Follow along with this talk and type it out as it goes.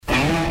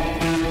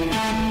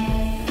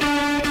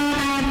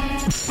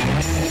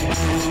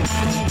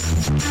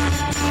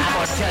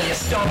tell you a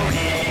story. I'm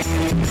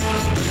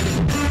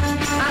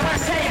gonna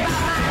tell you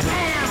about my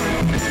town.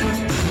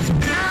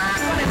 I'm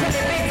gonna tell you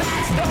a big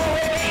fat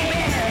story,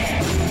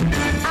 baby.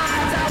 It's all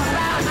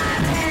about my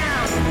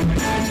town.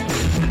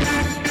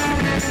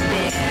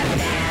 Yeah,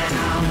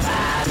 down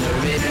by the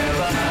river,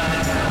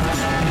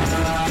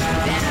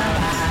 down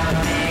by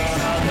the banks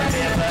of the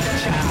river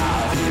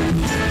Charles.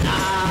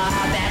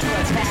 That's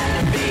what's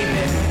happening,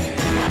 baby.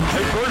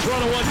 Hey, first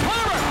run of one.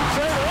 Palmer!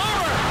 Save it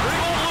over!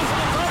 Ringo loses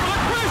the top of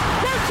the crease.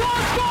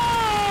 Richard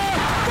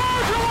score!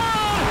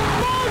 Bergeron!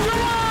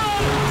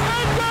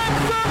 And Ben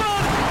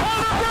Simmons on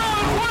the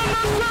ground win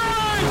the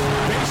series!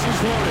 Bases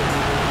loaded.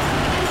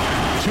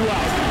 2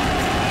 out.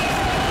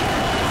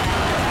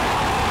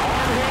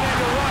 Hard hit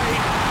into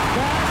right.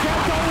 Back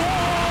at the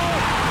wall.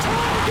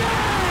 Tie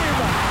game!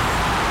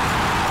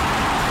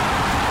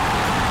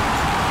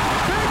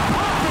 Big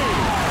Poppy!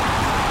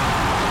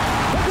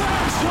 The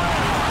grand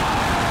slam!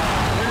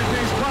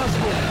 Anything's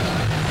possible.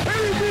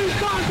 Anything's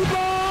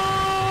possible!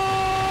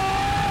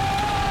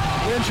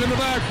 Lynch in the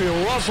backfield.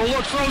 Russell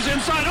looks, throws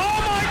inside. Oh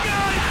my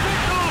God! It's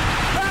picked off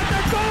at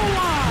the goal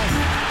line.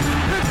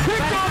 It's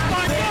picked off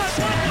by Gus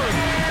Edwards.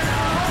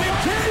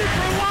 Intended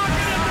for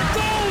Lockett at the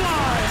goal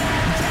line.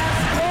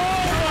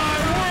 Oh my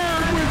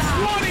word! With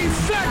 20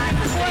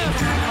 seconds left.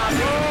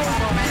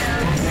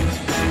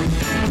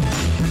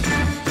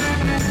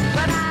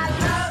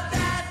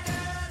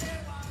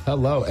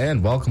 Hello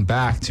and welcome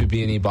back to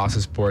B&E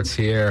Boston Sports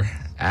here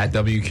at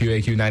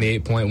WQAQ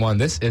 98.1.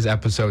 This is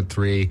episode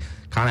 3.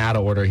 Kind of out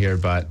of order here,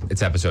 but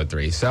it's episode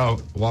 3.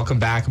 So welcome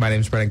back. My name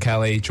is Brennan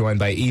Kelly, joined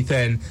by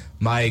Ethan,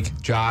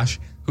 Mike, Josh.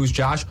 Who's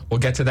Josh? We'll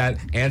get to that.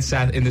 And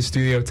Seth in the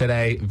studio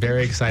today.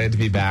 Very excited to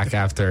be back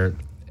after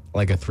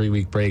like a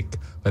 3-week break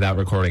without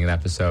recording an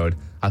episode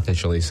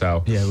officially.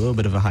 So yeah, a little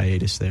bit of a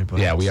hiatus there, but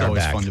yeah, we it's are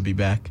always back. fun to be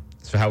back.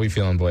 So how we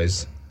feeling,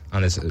 boys,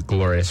 on this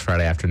glorious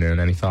Friday afternoon?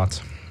 Any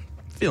thoughts?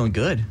 Feeling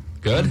good.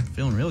 Good?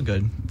 Feeling real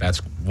good.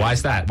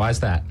 Why's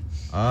that?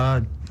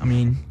 I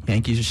mean,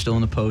 Yankees are still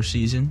in the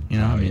postseason. You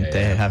know,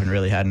 they haven't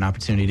really had an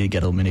opportunity to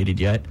get eliminated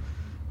yet.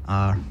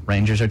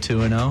 Rangers are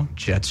 2-0.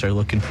 Jets are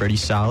looking pretty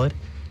solid.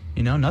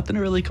 You know, nothing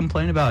to really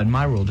complain about in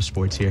my world of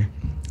sports here.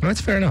 Well,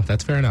 that's fair enough.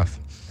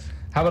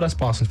 How about us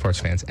Boston sports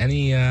fans?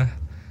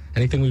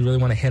 Anything we really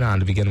want to hit on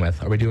to begin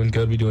with? Are we doing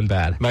good? Are we doing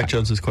bad? Mac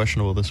Jones is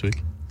questionable this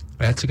week.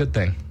 That's a good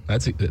thing.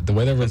 The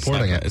way they're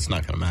reporting it. It's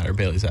not going to matter.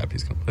 Bailey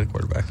Zappi's going to play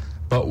quarterback.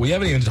 But we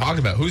haven't even talked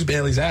about who's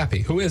Bailey Zappi.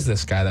 Who is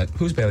this guy?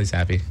 Who's Bailey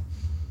Zappi?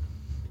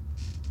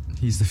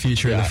 He's the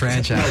future of the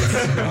franchise.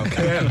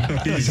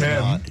 He's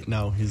not.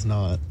 No, he's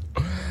not.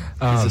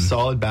 He's a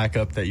solid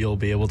backup that you'll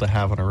be able to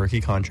have on a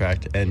rookie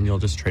contract, and you'll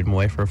just trade him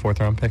away for a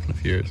 4th-round pick in a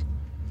few years.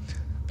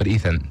 But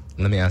Ethan,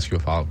 let me ask you a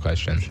follow-up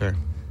question. Sure.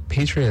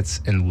 Patriots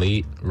in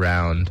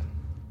late-round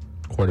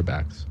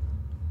quarterbacks.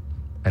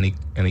 Any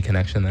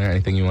connection there?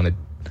 Anything you want to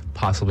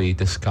possibly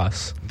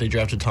discuss? They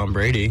drafted Tom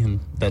Brady, and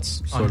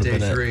that's sort of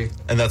been it.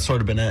 And that's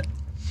sort of been it.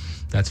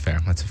 That's fair.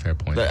 That's a fair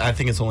point. I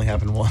think it's only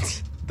happened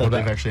once that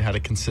they've actually had a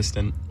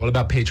consistent. What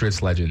about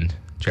Patriots legend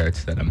Jarrett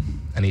Stidham?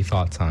 Any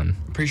thoughts on?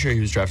 I'm pretty sure he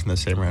was drafted in the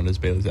same round as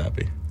Bailey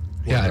Zappi.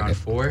 Round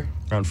 4?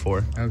 Round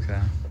 4.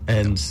 Okay.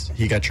 And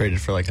he got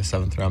traded for like a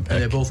 7th-round pick.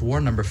 And they both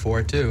wore number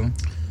 4 too.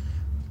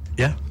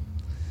 Yeah.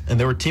 And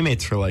they were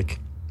teammates for like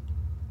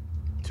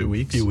 2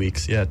 weeks? Few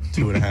weeks, yeah.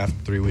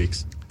 2.5, 3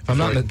 weeks.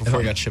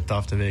 Before he got shipped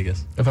off to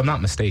Vegas. If I'm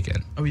not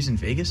mistaken. Oh, he's in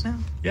Vegas now?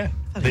 Yeah.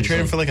 They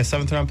traded him for like a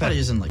 7th-round pick. I thought he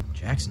was in like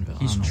Jacksonville.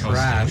 He's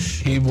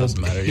trash. Doesn't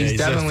matter. He's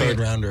definitely a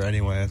 3rd-rounder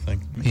anyway, I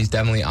think. He's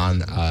definitely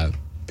on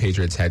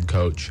Patriots head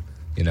coach,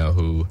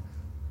 who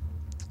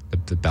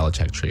the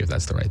Belichick tree, if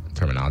that's the right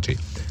terminology.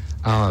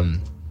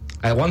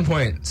 At one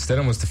point,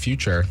 Stidham was the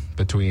future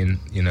between,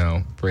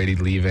 Brady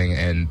leaving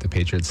and the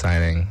Patriots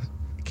signing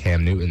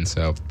Cam Newton.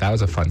 So that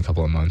was a fun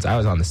couple of months. I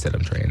was on the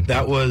Stidham train.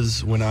 That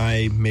was when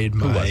I made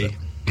my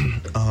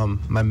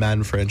my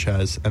Madden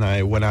franchise, and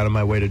I went out of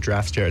my way to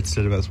draft Jarrett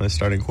Stidham as my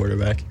starting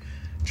quarterback,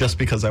 just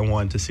because I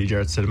wanted to see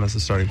Jarrett Stidham as the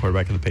starting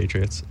quarterback of the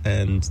Patriots.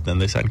 And then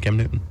they signed Cam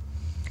Newton.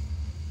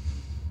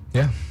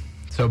 Yeah.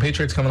 So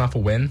Patriots coming off a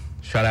win,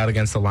 shutout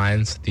against the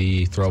Lions.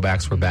 The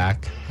throwbacks were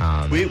back.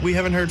 We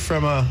haven't heard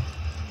from him.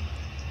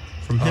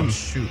 Oh,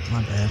 shoot,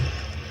 my bad.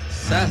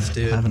 Seth,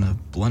 dude. Having a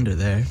blunder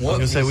there. I was going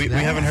to say, we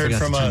haven't heard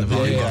from the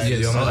new guy.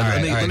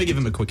 Let me give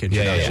him a quick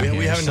introduction.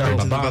 We haven't heard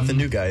about the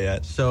new guy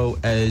yet. So,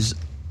 as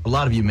a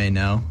lot of you may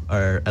know,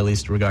 or at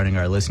least regarding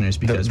our listeners,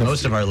 because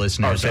most of our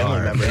listeners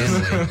are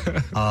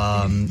family.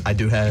 I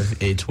do have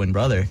a twin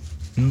brother.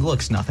 He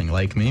looks nothing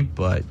like me,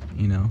 but,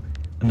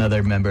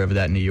 another member of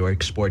that New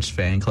York sports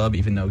fan club,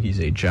 even though he's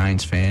a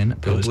Giants fan,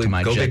 opposed to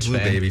my Jets fan,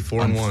 baby,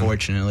 4-1.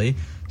 Unfortunately.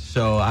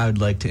 So I would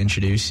like to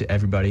introduce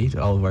everybody,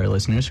 to all of our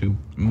listeners who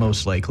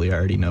most likely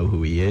already know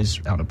who he is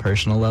on a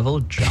personal level,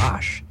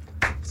 Josh.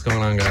 What's going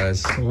on,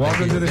 guys?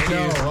 Welcome to the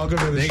show. Welcome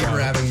to the Thank show. you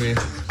for having me.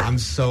 I'm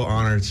so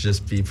honored to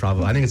just be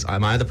probably. I think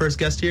am I the first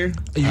guest here?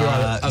 You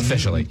are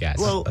officially, yes.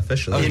 Well,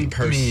 officially. In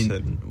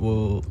person.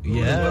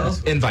 Yeah.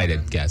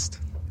 Invited guest.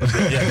 Yeah,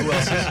 who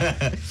else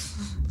is?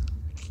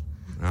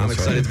 I'm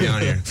excited to be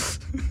on here.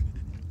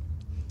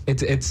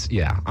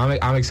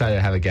 I'm excited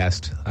to have a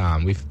guest.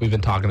 We've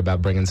been talking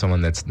about bringing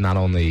someone that's not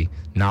only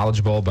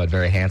knowledgeable but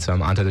very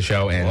handsome onto the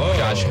show, and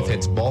Josh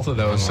fits both of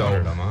those.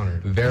 I'm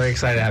honored. Very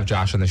excited to have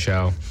Josh on the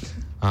show.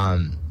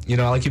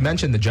 Like you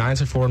mentioned, the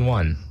Giants are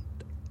 4-1.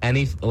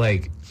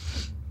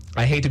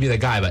 I hate to be the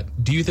guy,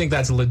 but do you think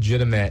that's a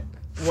legitimate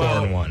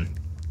 4-1?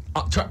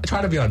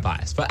 Try to be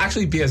unbiased, but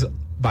actually be as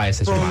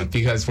biased as you want,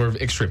 because we're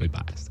extremely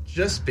biased.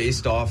 Just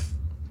based off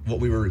what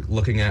we were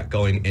looking at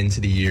going into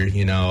the year,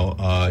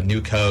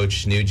 new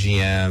coach, new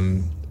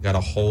GM, got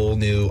a whole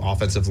new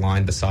offensive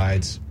line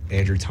besides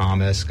Andrew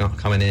Thomas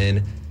coming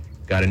in,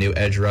 got a new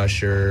edge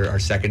rusher, our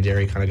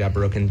secondary kind of got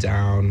broken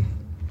down,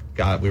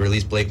 we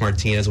released Blake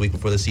Martinez a week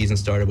before the season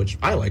started, which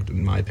I liked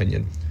in my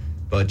opinion,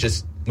 but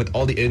just with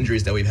all the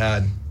injuries that we've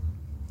had,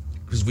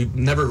 because we've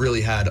never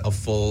really had a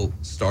full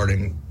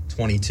starting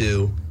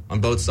 22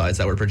 on both sides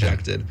that were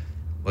projected.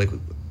 Like,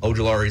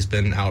 Ojulari's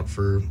been out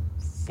for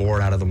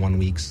 4 out of the 1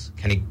 weeks.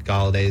 Kenny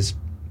Galladay's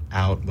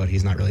out, but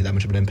he's not really that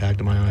much of an impact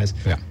in my eyes.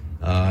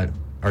 Yeah.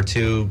 Our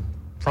two,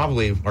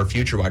 probably our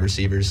future wide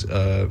receivers,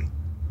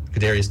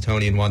 Kadarius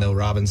Toney and Wan'Dale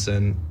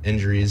Robinson,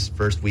 injuries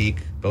first week,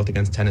 both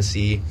against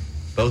Tennessee.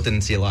 Both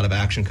didn't see a lot of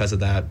action because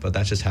of that, but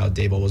that's just how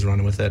Daboll was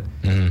running with it.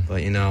 Mm-hmm.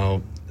 But,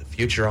 the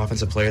future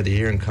offensive player of the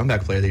year and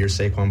comeback player of the year,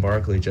 Saquon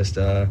Barkley, just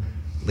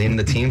leading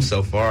the team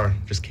so far,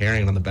 just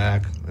carrying it on the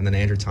back. And then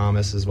Andrew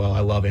Thomas as well. I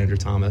love Andrew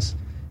Thomas.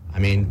 I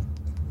mean,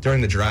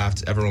 during the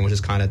draft, everyone was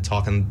just kind of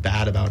talking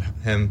bad about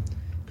him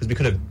because we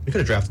could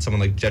have drafted someone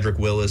like Jedrick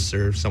Willis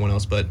or someone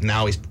else, but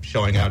now he's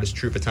showing out his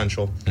true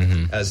potential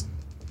as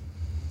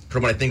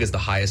from what I think is the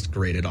highest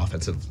graded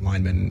offensive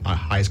lineman,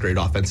 highest graded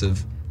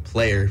offensive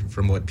player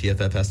from what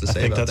PFF has to say.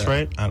 I think about that's that.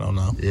 right. I don't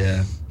know.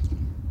 Yeah,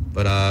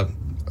 but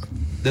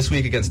this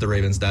week against the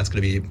Ravens, that's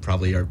going to be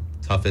probably our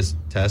toughest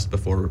test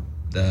before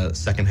the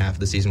second half of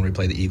the season where we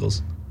play the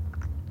Eagles.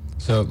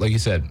 So, like you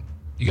said,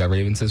 you got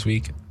Ravens this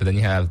week, but then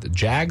you have the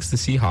Jags, the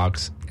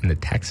Seahawks, and the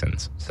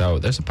Texans. So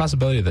there's a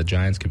possibility the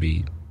Giants could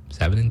be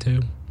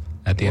 7-2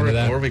 at the end of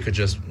that. Or we could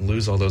just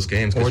lose all those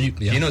games.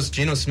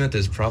 Geno Smith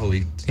is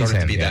probably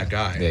starting to be that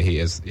guy. Yeah, he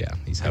is. Yeah,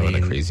 he's having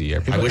a crazy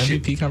year. People,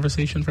 MVP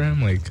conversation for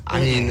him. I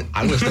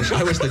wish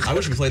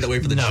we played that way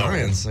for the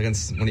Giants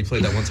when he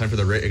played that one time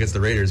against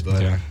the Raiders.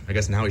 But I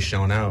guess now he's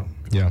showing out.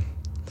 Yeah,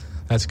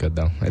 that's good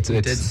though.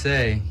 He did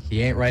say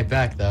he ain't right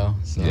back though.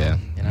 So,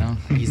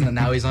 he's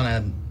on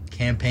a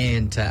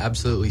campaign to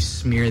absolutely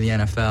smear the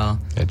NFL.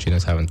 Yeah,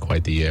 Geno's having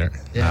quite the year.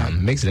 Yeah.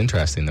 Makes it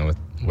interesting though with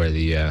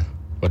where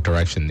what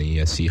direction the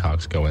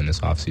Seahawks go in this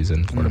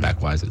offseason,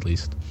 quarterback-wise at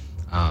least.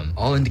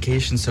 All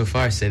indications so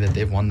far say that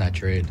they've won that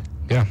trade.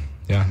 Yeah.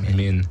 I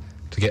mean,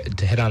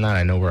 to hit on that,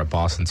 I know we're at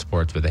Boston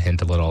sports with a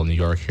hint of little New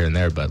York here and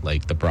there, but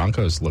the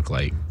Broncos look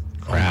like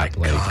crap.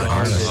 Oh my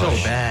God, they're so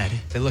bad.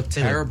 They look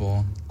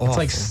terrible.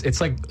 It's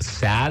like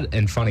sad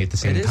and funny at the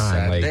same it is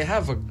time.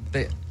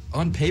 Sad.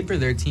 On paper,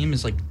 their team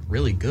is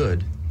really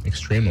good,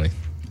 extremely,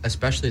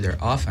 especially their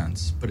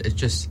offense, but it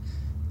just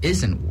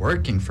isn't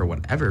working for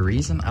whatever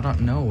reason. I don't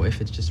know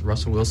if it's just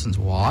Russell Wilson's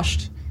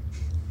washed.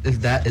 Is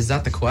that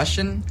the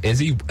question? Is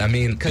he? I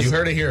mean, you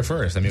heard it here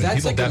first. I mean, that's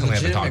people definitely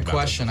have to talk about legitimate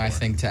question. I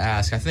think to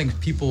ask. I think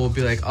people will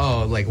be like,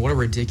 "Oh, what a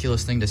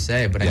ridiculous thing to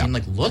say." But I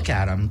mean, look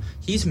at him.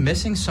 He's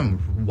missing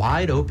some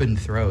wide open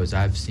throws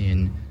I've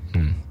seen.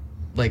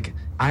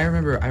 I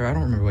remember. I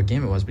don't remember what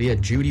game it was, but he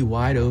had Judy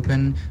wide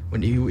open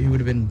when he would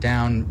have been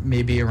down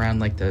maybe around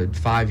the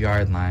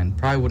 5-yard line.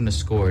 Probably wouldn't have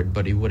scored,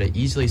 but he would have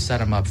easily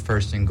set him up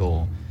first and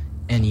goal.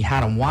 And he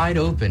had him wide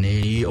open, and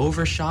he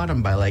overshot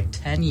him by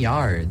 10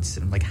 yards.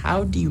 And I'm like,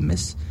 how do you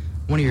miss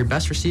one of your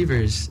best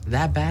receivers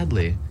that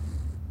badly?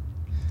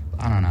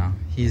 I don't know.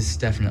 He's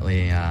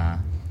definitely not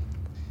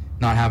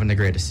having the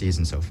greatest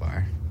season so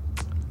far.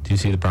 Do you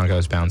see the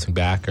Broncos bouncing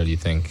back, or do you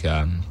think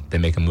they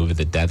make a move at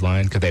the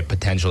deadline? Could they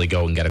potentially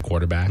go and get a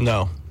quarterback?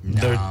 No.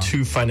 They're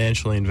too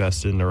financially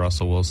invested into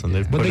Russell Wilson.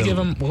 What did they give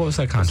him? What was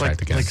that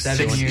contract again?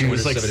 7 years. It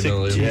was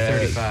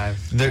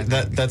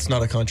 $235. That's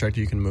not a contract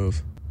you can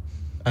move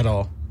at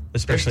all. They're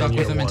Especially stuck in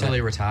with year him one. until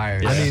he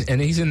retires. Yeah. I mean,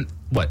 and he's in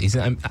what?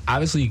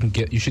 Obviously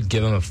you should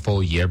give him a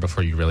full year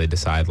before you really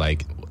decide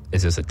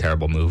is this a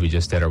terrible move we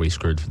just did? Or are we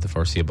screwed for the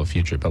foreseeable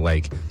future?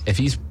 But if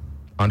he's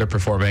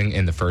underperforming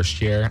in the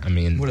first year, I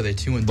mean, what are they,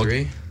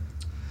 2-3?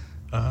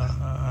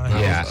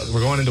 Yeah, we're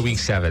going into week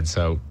 7,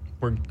 so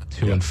we're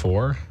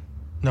 2-4.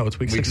 No, it's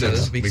week 6. This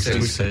is week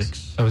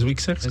 6. Oh, it was week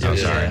 6? Yeah. Oh,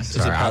 sorry. Yeah.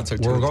 Sorry.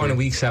 We're going to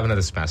week 7 of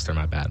the semester.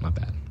 My bad.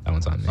 That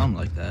one's on me. Something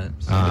like that.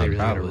 Somebody really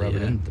got to Probably, rub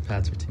it yeah. in. The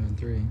Pats are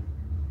 2-3.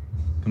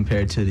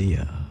 Compared to the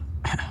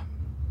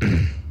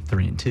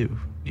 3-2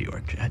 New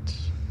York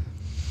Jets.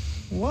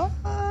 What?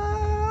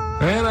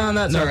 And on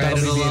that note, that'll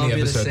It'll be all the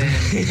be the episode.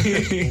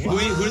 same.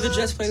 Who do the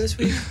Jets play this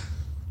week?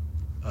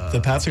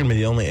 The Pats are going to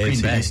be the only Green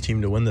AFC Bay. East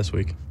team to win this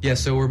week. Yeah,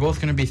 so we're both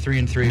going to be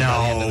 3-3 by the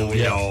end of the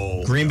week.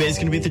 No. Green Bay's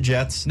going to beat the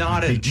Jets.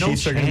 The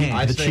Chiefs are going to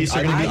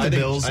beat the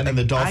Bills, and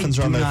the Dolphins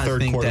are on their third I do not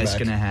think quarterback. that's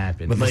going to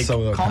happen. With the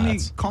solo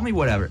Pats. Call me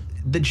whatever.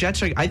 The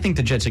Jets I think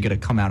the Jets are going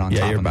to come out on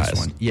top you're on this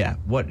biased. one. Yeah.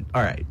 What?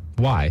 All right.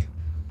 Why?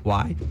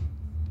 Why?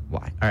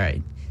 All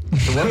right.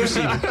 So what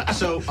receiver?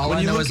 So All when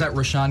I you know look is that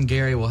Rashawn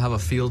Gary will have a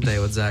field day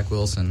with Zach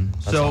Wilson.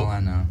 That's So- all I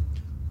know.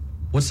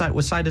 what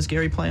side does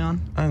Gary play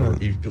on? I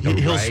don't know.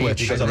 He'll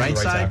switch. He goes up on Right the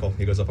right side? tackle.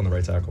 He goes up on the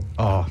right tackle.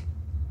 Oh,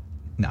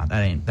 no,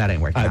 that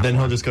ain't working. out Then for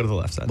he'll him. just go to the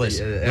left side.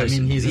 Listen, I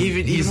mean, he's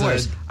even a-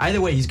 worse.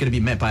 Either way, he's going to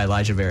be met by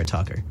Elijah Vera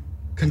Tucker.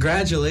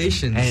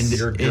 Congratulations. And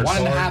Your 1.5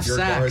 guard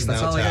sacks.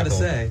 That's now all I got to tackle.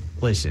 say.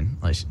 Listen.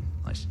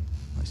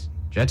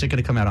 Jets are going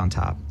to come out on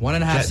top.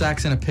 1.5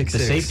 sacks and a pick The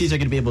six. safeties are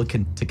going to be able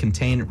to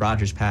contain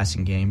Rodgers'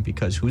 passing game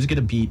because who's going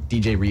to beat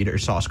DJ Reed or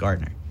Sauce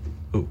Gardner?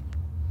 Who?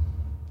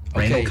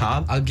 Randall Okay,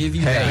 Cobb? I'll give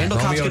you Hey, that. Randall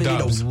Cobb's Romeo going to need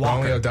Dubs. a walker.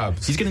 Romeo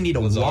Dubs. He's going to need a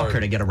Lazard. walker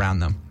to get around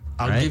them.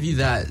 I'll right? give you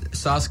that.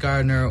 Sauce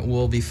Gardner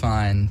will be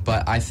fine,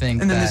 but I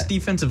think And then that this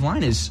defensive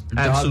line is Dobbs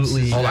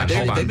absolutely. is- Hold on,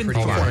 They've been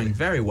hold on. performing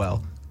very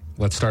well.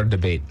 Let's start a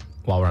debate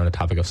while we're on the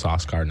topic of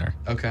Sauce Gardner.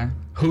 Okay.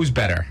 Who's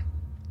better?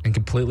 And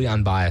completely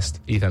unbiased.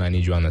 Ethan, I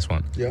need you on this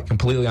one. Yeah.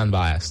 Completely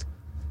unbiased.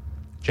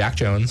 Jack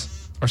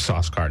Jones or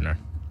Sauce Gardner?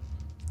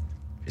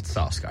 It's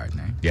Sauce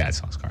Gardner. Yeah, it's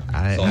Sauce Gardner.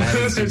 I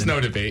haven't seen There's en- no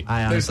debate.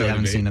 I There's honestly no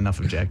haven't debate. seen enough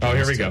of Jack Oh, Jones.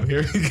 here we go. to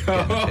Here we get an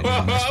opinion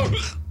on this go. one.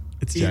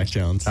 It's Jack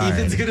Jones.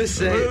 Ethan's gonna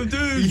say,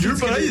 You're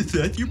biased,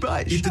 Seth. You're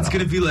biased. Ethan's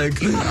gonna be like,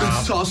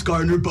 Sauce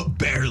Gardner, but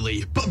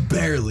barely.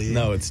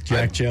 No, it's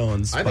Jack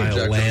Jones I by think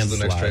a Jack Jones is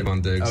the next landslide.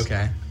 Trayvon Diggs.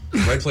 Okay.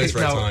 Right place,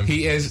 right No, time.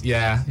 he is.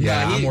 Yeah.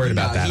 I'm worried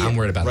about that. I'm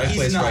worried about Right that.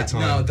 place, right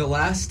time. No, the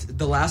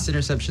last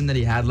interception that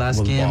he had last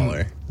Was game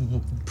baller.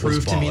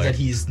 proved to me baller. that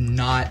he's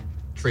not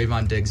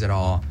Trayvon Diggs at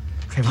all.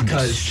 Trayvon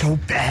Diggs is so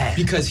bad.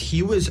 Because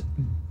he was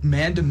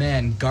man to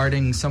man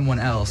guarding someone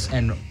else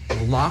and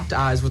locked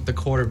eyes with the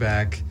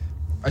quarterback.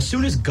 As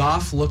soon as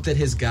Goff looked at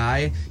his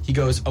guy, he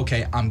goes,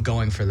 "Okay, I'm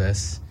going for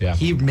this." Yeah.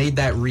 He made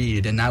that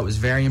read, and that was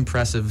very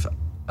impressive.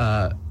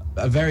 A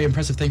very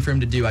impressive thing for him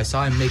to do. I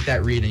saw him make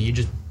that read, and he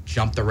just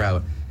jumped the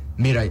route,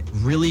 made a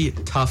really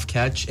tough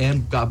catch,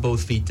 and got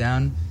both feet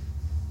down.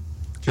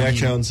 Jack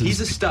Jones is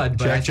he's a stud,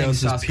 but Jack I think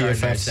Jones is Sauce Gardner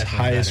is PFF's definitely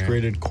highest better.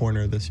 graded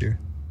corner this year.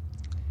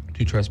 Do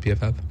you trust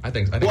PFF? I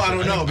think. Well, I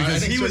don't know I because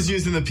think he was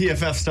using the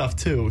PFF stuff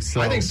too. So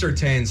I think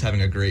Surtain's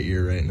having a great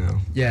year right now.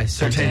 Yeah,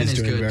 Surtain is is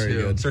doing good very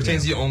too. good.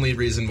 Surtain's the only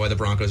reason why the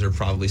Broncos are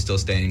probably still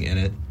staying in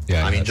it.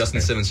 Yeah, I mean, that's Justin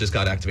fair. Simmons just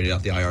got activated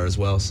out the IR as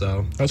well,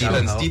 so That's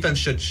help. defense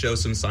should show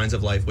some signs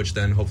of life, which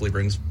then hopefully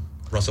brings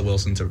Russell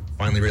Wilson to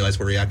finally realize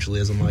where he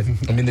actually is in life.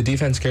 I mean, the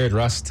defense carried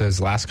Russ to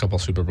his last couple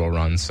Super Bowl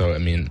runs, so I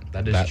mean,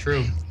 That is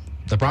true.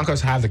 The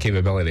Broncos have the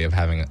capability of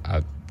having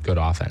a good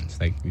offense.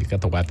 You've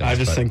got the weapons. I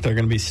just but- think they're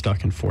going to be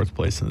stuck in fourth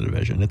place in the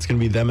division. It's going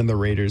to be them and the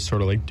Raiders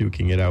sort of like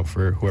duking it out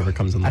for whoever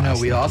comes in I last.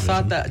 know, we in the all division.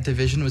 thought that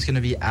division was going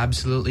to be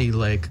absolutely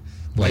like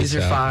Lights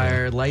laser out,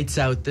 fire, lights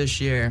out this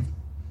year.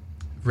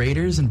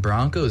 Raiders and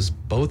Broncos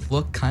both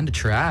look kind of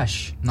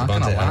trash. Not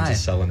going to Devontae Adams lie.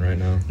 is selling right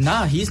now.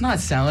 Nah, he's not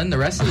selling. The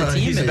rest of the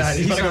team is.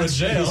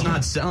 He's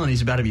not selling.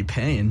 He's about to be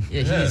paying.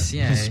 He's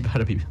about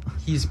to be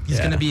he's Yeah.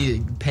 going to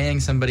be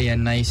paying somebody a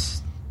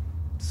nice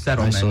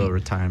settlement. nice little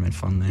retirement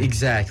fund there.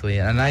 Exactly,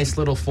 a nice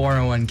little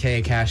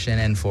 401k cash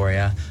in for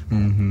you.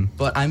 Mm-hmm.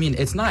 But I mean,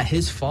 it's not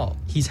his fault.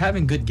 He's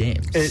having good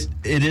games. It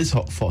is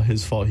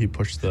his fault. He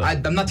pushed the.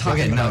 I'm not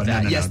talking about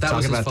that. Yes, that Talk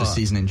was his about fault. the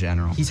season in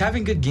general. He's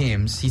having good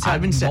games. He's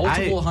had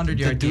multiple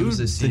 100-yard games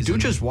this season. The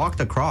dude just walked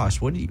across.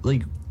 What do you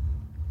like?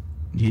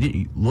 You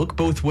didn't look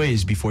both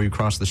ways before you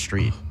cross the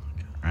street,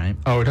 right?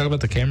 Oh, we're talking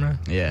about the camera?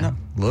 Yeah. No.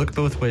 Look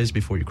both ways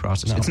before you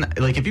cross the street. No. It's not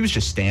like if he was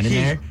just standing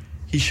there,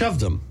 he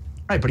shoved him.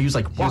 right? But he was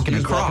like walking, he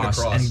was walking across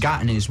across. and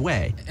got in his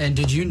way. And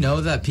did you know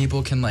that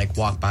people can like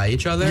walk by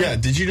each other? Yeah.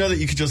 Did you know that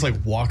you could just like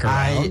walk around?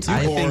 I Or, think I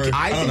think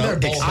don't know, they're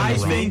both extend I the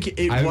route. think it I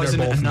think they're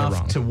wasn't both in the wrong.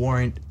 enough to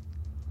warrant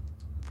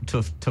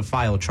to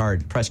file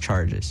press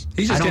charges.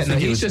 He's I just don't getting, think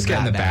it he's was just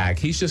getting the that bad. bag.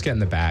 He's just getting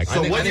the bag.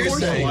 So what you're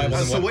saying?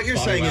 so So what you're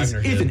saying is,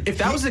 Ethan, if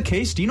that was the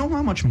case, do you know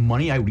how much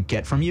money I would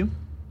get from you?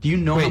 Do you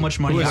know Wait, how much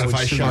money who is I it? would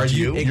If I charge shoved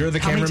you? you? You're the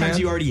How many cameraman? times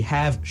you already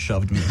have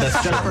shoved me?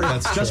 That's true.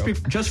 That's true.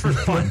 just for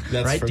fun,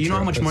 That's right? for Do you know true.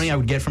 how much That's- money I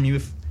would get from you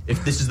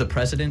if this is the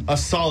precedent? a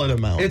solid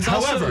amount. It's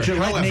However, also-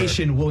 Gillette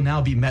Nation will now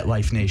be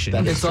MetLife Nation.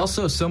 It's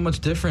also so much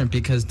different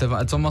because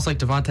it's almost like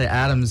Devontae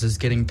Adams is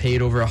getting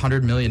paid over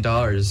 $100 million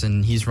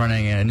and he's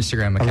running an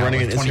Instagram account running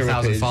with an Instagram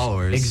 20,000 page.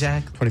 followers.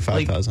 exactly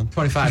 25,000.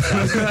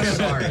 25,000.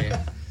 Sorry.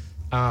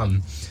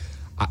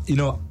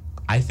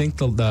 I think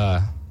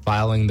the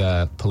filing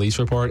the police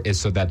report is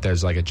so that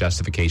there's like a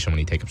justification when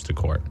he takes him to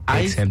court.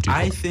 Takes him to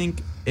I court.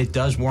 think it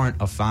does warrant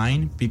a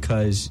fine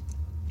because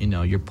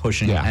you're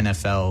pushing Yeah.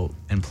 NFL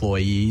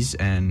employees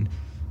and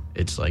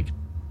it's like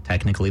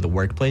technically the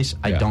workplace.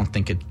 I Yeah. don't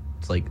think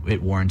it's like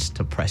it warrants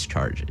to press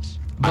charges.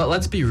 But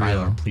let's be File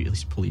a real.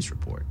 police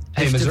report.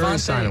 Hey, If Missouri's Devontae-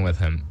 signing with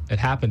him. It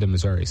happened in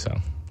Missouri, so.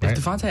 Right?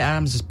 If Devontae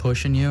Adams is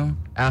pushing you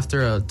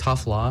after a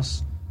tough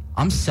loss,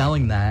 I'm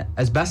selling that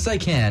as best I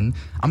can.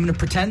 I'm going to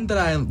pretend that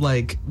I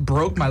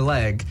broke my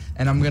leg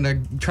and I'm going to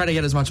try to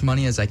get as much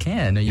money as I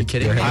can. Are you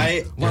kidding me?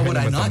 I- Why would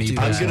I with the not knee do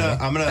pad.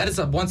 that? I'm gonna- That is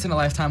a once in a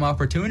lifetime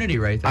opportunity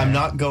right there. I'm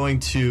not going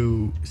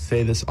to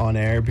say this on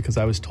air because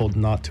I was told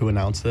not to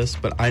announce this,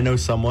 but I know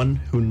someone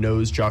who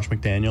knows Josh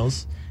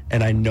McDaniels,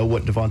 and I know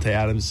what Devontae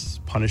Adams'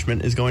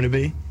 punishment is going to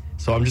be.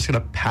 So I'm just going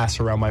to pass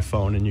around my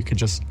phone, and you could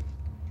just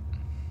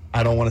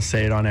I don't want to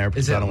say it on air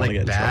because Is it, I don't want to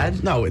like, get in bad?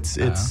 trouble. No,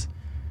 it's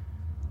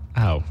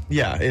Oh,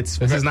 yeah, it's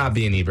this is not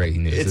B&E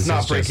breaking news. It's This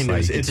not is breaking just,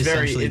 news. like- It's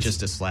essentially it's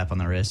just a slap on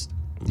the wrist.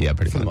 yeah,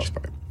 pretty for the much. most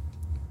part.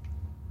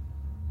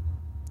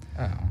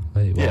 Oh.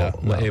 Hey, Yeah,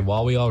 no. hey,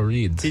 while we all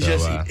read, He's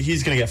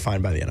he's gonna get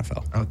fined by the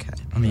NFL. Okay.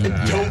 I mean,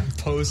 Don't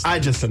post. I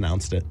just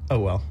announced it. Oh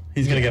well,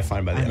 he's gonna get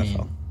fined by the I NFL.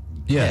 mean,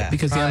 yeah,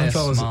 because the probably a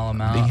NFL is small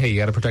amount. hey, you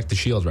got to protect the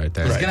shield right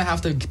there. He's gonna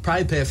have to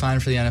probably pay a fine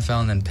for the NFL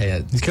and then pay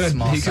a He's gonna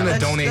small sum.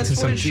 donate That's to what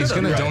some. he He's should've.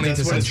 gonna Right, donate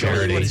to that's some what it's really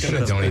charity. what He's it's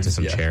gonna gonna donate to be.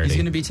 some Yeah. charity. He's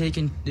gonna be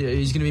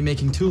he's gonna be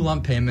making 2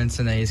 lump payments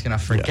and then he's gonna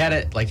forget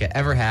it like it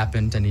ever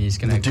happened and he's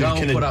gonna go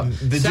put up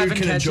the 7 dude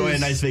can catches. enjoy a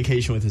nice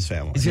vacation with his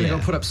family. He's gonna Yeah.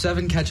 go put up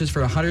 7 catches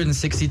for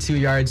 162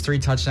 yards, 3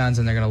 touchdowns,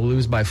 and they're gonna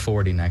lose by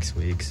 40 next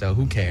week. So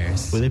who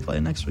cares? will they play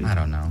next week? I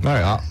don't know. All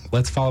right,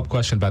 let's follow up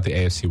question about the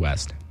AFC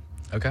West.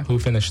 Okay. Who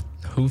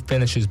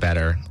finishes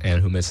better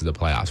and who misses the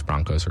playoffs?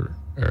 Broncos or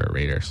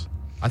Raiders?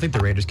 I think the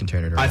Raiders can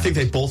turn it around. I think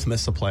they both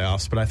miss the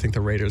playoffs, but I think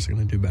the Raiders are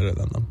going to do better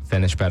than them.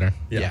 Finish better?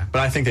 Yeah.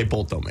 But I think they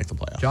both don't make the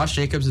playoffs. Josh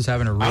Jacobs is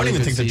having a really I don't even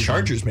good think the season.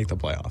 Chargers make the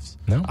playoffs.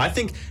 No? I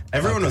think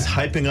everyone was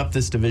hyping up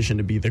this division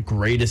to be the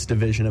greatest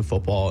division of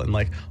football, and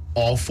like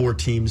all 4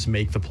 teams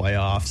make the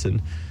playoffs,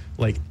 and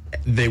like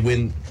they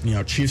win. You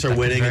know, Chiefs are That could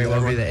winning. very and well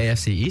be everyone- the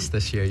AFC East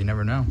this year. You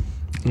never know.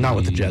 not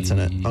with the Jets in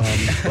it,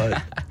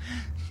 but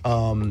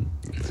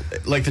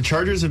like the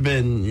Chargers have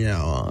been. You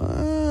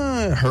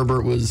know,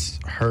 Herbert was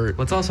hurt.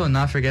 Let's also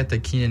not forget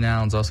that Keenan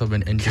Allen's also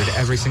been injured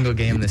every single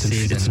game this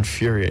season. It's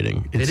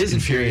infuriating. It is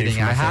infuriating.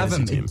 for my I have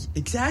fantasy him. teams.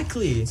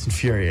 Exactly. It's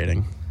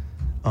infuriating.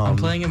 I'm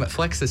playing him at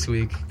flex this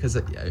week because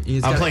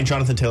I'm playing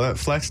Jonathan Taylor at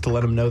flex to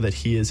let him know that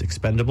he is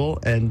expendable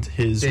and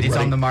his That he's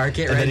on the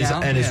market and right that he's-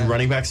 now? and his Yeah.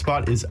 running back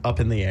spot is up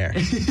in the air.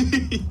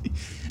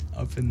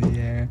 up in the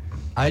air.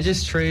 I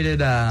just traded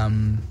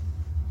Dalvin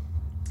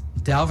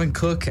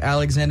Cook,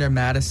 Alexander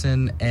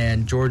Madison,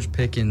 and George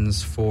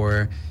Pickens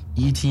for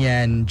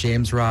ETN,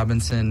 James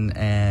Robinson,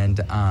 and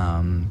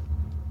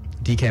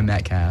DK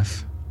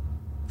Metcalf.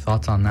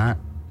 Thoughts on that,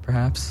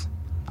 perhaps?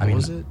 What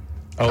was it?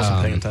 I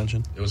wasn't paying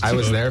attention. I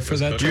was there for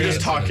that. You're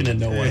just talking to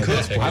no one. at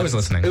this point. I was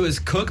listening. It was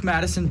Cook,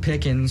 Madison,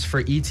 Pickens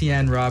for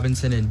ETN,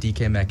 Robinson, and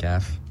DK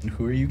Metcalf. And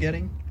who are you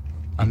getting?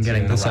 I'm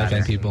getting the the latter.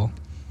 second people.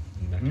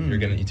 You're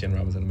getting Etienne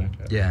Robinson and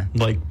Metcalf. Yeah.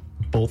 Like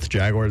both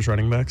Jaguars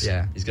running backs.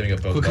 Yeah. He's going to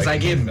get both. Because I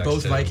Vikings gave running backs,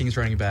 both too. Vikings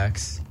running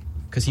backs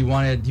because he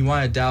wanted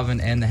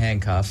Dalvin and the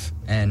handcuff,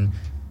 and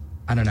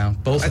I don't know,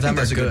 both I of them think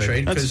that's are a good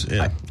trade That's, because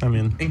yeah. I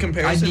mean, in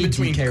comparison I need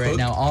between DK right Cook,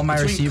 now. All my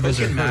between receivers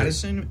Cook are and hurt.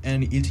 Madison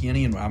and Etienne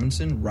and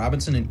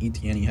Robinson and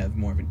Etienne have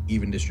more of an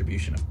even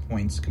distribution of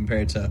points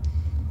compared to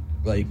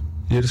like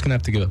You're just gonna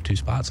have to give up 2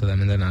 spots to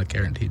them, and they're not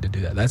guaranteed to do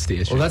that. That's the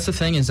issue. Well, that's the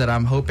thing is that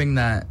I'm hoping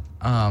that.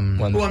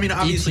 well, I mean,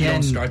 obviously you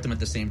don't ETN start them at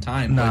the same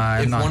time. Nah, but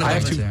I'm if not- one of I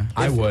them have is- to.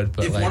 I would,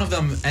 but if like, one of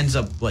them Ends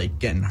up like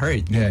getting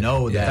hurt, you Yeah,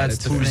 know yeah, that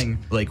that's the who's thing.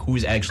 like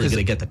who's actually going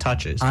to get the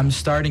touches. I'm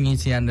starting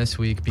ETN this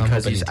week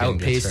because hoping he's ETN gets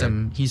outpaced hurt.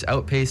 him. He's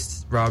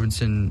outpaced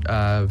Robinson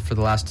for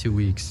the last 2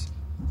 weeks,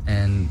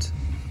 and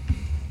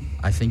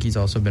I think he's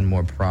also been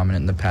more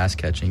prominent in the pass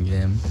catching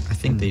game. I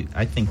think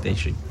they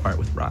should part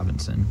with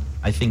Robinson.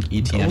 I think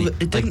Etienne Well, it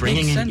didn't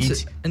bringing make in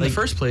sense in the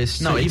first place.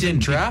 No, to it even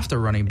didn't draft a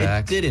running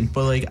back. It didn't,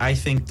 but like I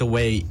think the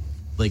way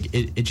like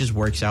it just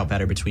works out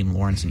better between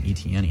Lawrence and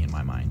Etienne in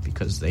my mind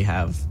because they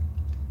have.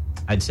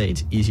 I'd say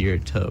it's easier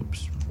to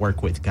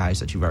work with guys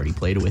that you've already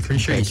played with. Pretty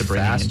sure compared he's to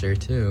bringing faster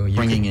too.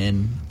 bringing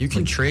in. You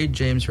can trade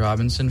James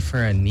Robinson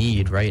for a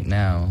need right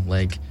now.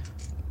 Like,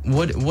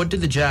 what do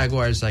the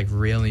Jaguars like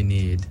really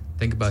need?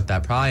 Think about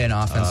that. Probably an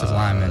offensive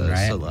lineman,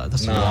 right?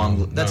 That's a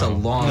long. That's a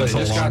long. That's a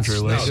list. laundry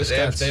No, list. they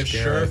have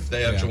Scherf,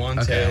 they have Jawan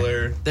Okay.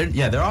 Taylor.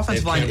 Their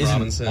offensive line Cam isn't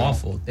Robinson.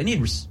 awful. They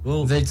need They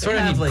sort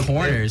of have, need like,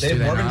 corners. They do have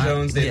they Marvin not?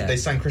 Jones. Yeah. They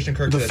signed Christian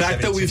Kirk. the to that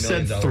fact that we've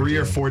said $72 million 3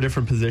 or deal. 4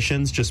 different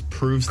positions just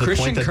proves the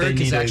Christian point that Kirk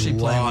they is need actually a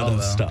playing lot well, of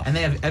though. stuff. And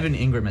they have Evan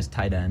Ingram as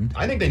tight end.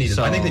 I think they need.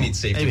 So I think they need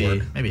safety maybe,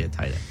 work. Maybe a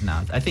tight end.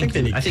 No, I think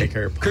they need I think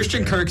kicker.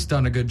 Christian Kirk's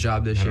done a good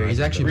job this year.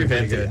 He's actually been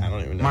pretty Revamped it. good. I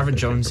don't even know. Marvin if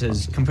they Jones picked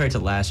has up. compared to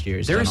last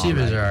year's. Their done all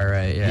receivers right. are all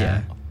right. Yeah.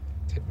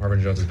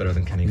 Marvin Jones is better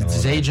than Kenny Galladay.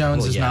 Zay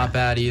Jones Well, is yeah. not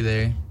bad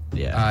either.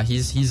 Yeah.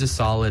 He's a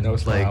solid No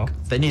smile.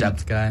 like They need-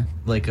 depth guy.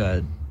 like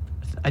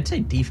I'd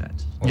say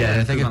defense. Yeah, I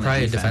Improve think it's on the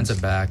probably a defense.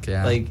 defensive back.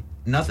 Yeah. Like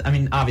nothing. I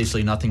mean,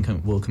 obviously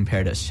nothing will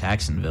compare to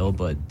Jacksonville,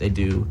 but they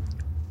do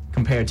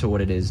compared to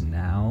what it is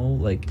now.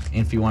 Like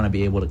if you want to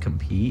be able to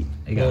compete,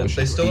 you Well, gotta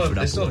they still beef have it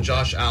up a little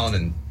Josh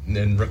Allen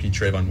and rookie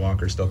Trayvon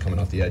Walker still coming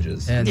off the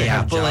edges. and they yeah,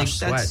 have but, Josh like,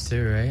 Sweat that's-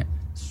 too, right?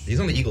 He's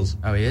on the Eagles.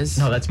 Oh, he is.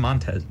 bit. No, that's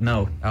Montez.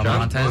 No, Oh, John-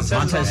 Montez is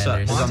on the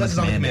Commanders. Montez is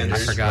on the I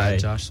Commanders. forgot Right.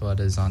 Josh Sweat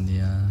is on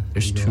the.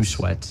 There's two Eagles.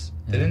 Sweats.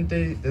 Yeah.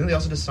 Didn't they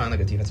also just sign like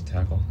a defensive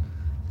tackle?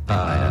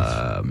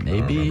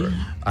 Maybe. remember.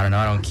 I don't know.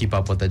 I don't keep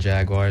up with the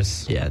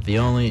Jaguars. Yeah,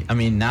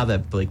 now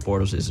that Blake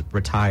Bortles is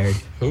retired.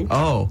 Who?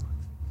 Oh,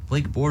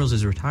 Blake Bortles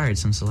is retired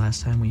since the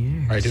last time we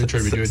aired. All right, do a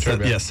tribute. Do a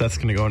tribute. Yeah, Seth's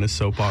going to go in his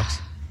soapbox.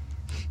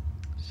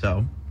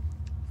 So,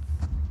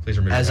 Please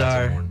remove as your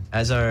our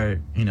hats,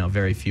 Warren.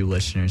 very few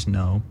listeners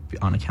know,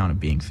 on account of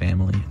being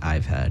family,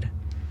 I've had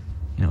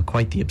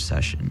quite the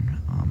obsession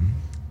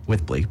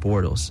with Blake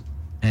Bortles,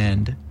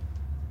 and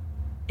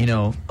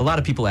a lot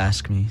of people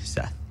ask me,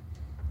 Seth,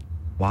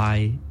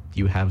 why do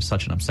you have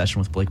such an obsession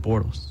with Blake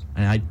Bortles?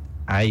 And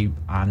I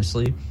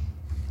honestly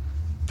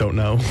don't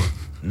know.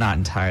 Not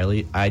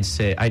entirely.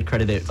 I'd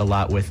credit it a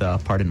lot with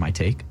Pardon My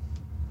Take,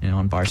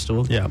 on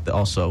Barstool. Yeah.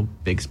 Also,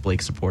 big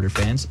Blake supporter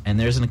fans. And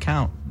there's an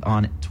account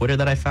on Twitter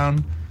that I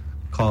found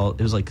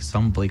it was like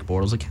some Blake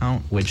Bortles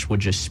account, which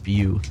would just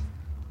spew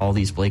all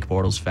these Blake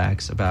Bortles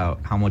facts about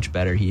how much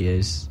better he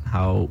is,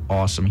 how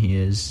awesome he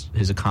is,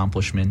 his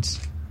accomplishments.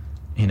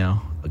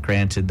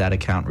 Granted, that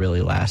account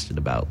really lasted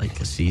about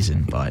like a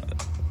season, but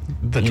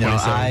the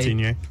 2017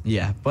 year.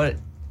 Yeah, but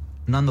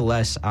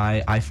nonetheless,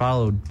 I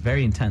followed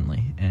very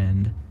intently,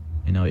 and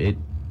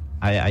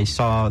I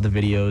saw the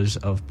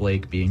videos of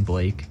Blake being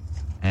Blake,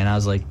 and I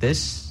was like,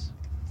 this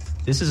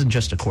isn't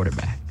just a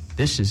quarterback.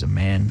 This is a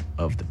man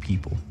of the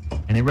people,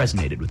 and it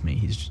resonated with me.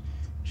 He's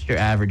just your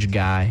average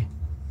guy,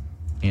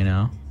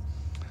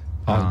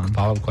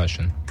 Follow-up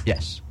question.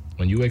 Yes.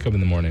 When you wake up in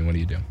the morning, what do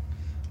you do?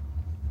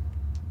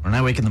 When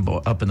I wake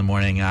up in the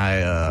morning,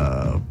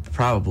 I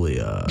probably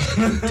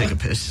take a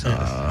piss.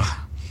 And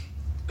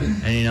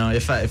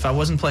if I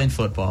wasn't playing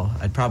football,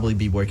 I'd probably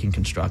be working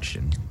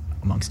construction,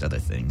 amongst other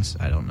things.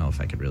 I don't know if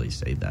I could really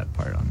say that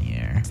part on the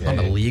air. It's not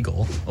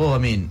illegal. Well, I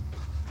mean,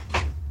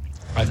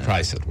 I've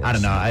probably said worse. I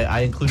don't know.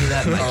 I included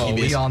that in my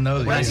QBS. We all know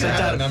that. When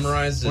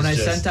I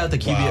sent out a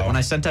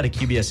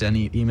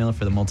QBSN email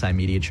for the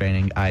multimedia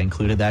training, I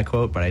included that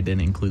quote, but I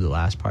didn't include the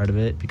last part of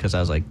it because I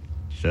was like,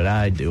 should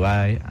I? Do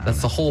I?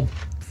 That's the whole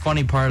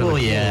funny part of the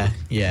quote.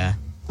 Yeah.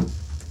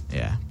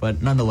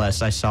 But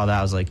nonetheless, I saw that.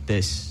 I was like,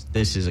 this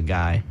is a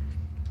guy.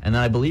 And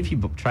then I believe he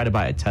tried to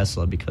buy a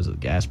Tesla because of the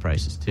gas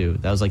prices, too.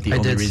 That was like the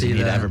only reason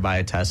he'd ever buy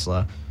a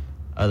Tesla.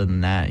 Other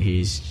than that,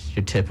 he's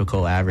your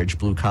typical average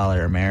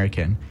blue-collar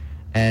American.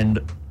 And,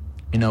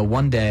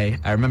 one day,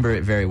 I remember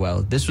it very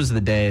well. This was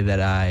the day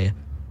that I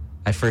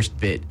first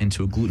bit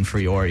into a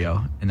gluten-free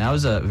Oreo. And that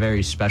was a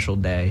very special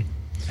day.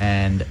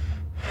 And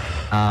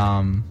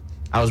I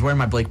was wearing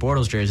my Blake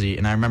Bortles jersey,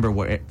 and I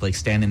remember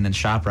standing in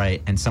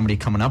ShopRite and somebody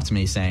coming up to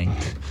me saying,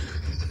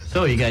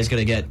 "So you guys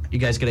gonna get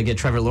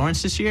Trevor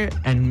Lawrence this year?"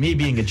 And me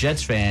being a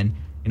Jets fan,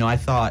 I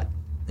thought,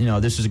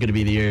 this was gonna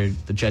be the year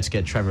the Jets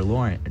get Trevor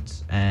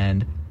Lawrence.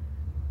 And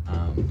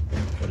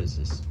what is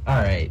this?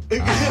 All right.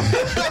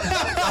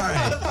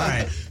 All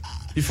right.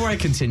 Before I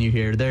continue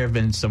here, there have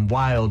been some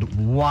wild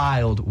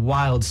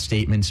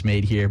statements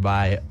made here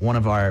by one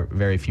of our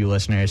very few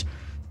listeners.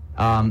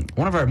 One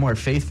of our more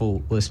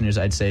faithful listeners,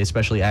 I'd say,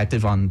 especially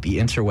active on the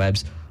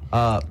interwebs,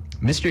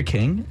 Mr.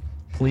 King.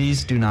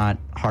 Please do not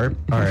hurt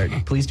my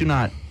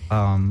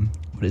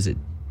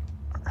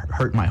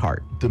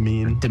heart.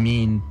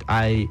 Demean.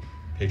 I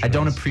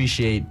don't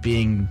appreciate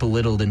being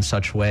belittled in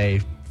such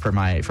way for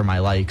my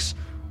likes.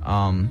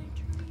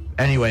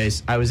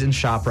 Anyways, I was in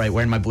ShopRite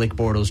wearing my Blake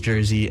Bortles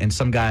jersey, and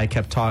some guy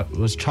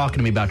was talking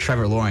to me about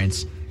Trevor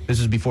Lawrence. This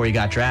was before he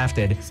got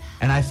drafted,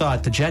 and I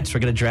thought the Jets were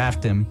going to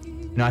draft him.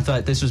 I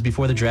thought this was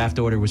before the draft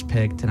order was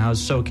picked, and I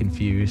was so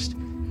confused.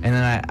 And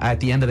then at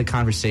the end of the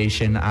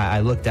conversation,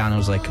 I looked down and I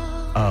was like,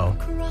 oh,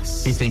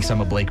 he thinks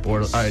I'm a Blake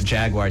Bortles, a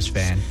Jaguars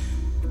fan.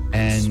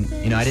 And,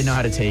 I didn't know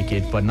how to take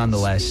it, but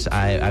nonetheless,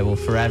 I will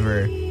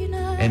forever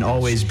and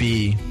always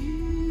be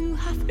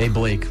a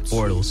Blake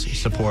Bortles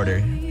supporter,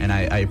 and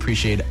I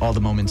appreciate all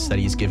the moments that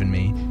he's given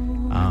me.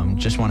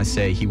 Just want to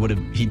say he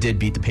did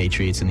beat the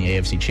Patriots in the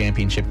AFC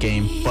Championship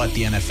game, but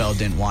the NFL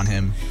didn't want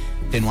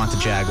the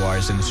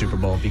Jaguars in the Super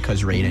Bowl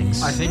because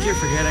ratings. I think you're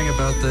forgetting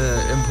about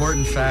the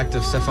important fact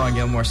of Stephon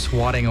Gilmore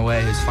swatting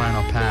away his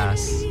final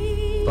pass.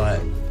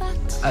 But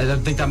I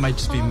think that might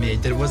just be me.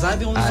 Was I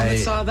the only one that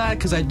saw that?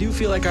 Because I do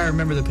feel like I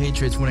remember the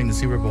Patriots winning the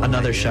Super Bowl.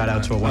 Another shout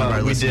out to one of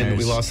our listeners.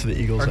 We lost to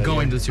the Eagles. Or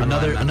going to the Super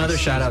Bowl. Another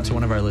shout out to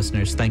one of our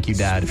listeners. Thank you,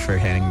 Dad, for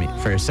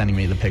sending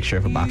me the picture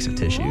of a box of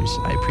tissues.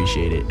 I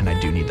appreciate it, and I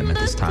do need them at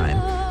this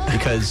time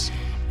because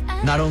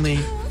not only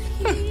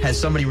has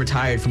somebody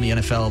retired from the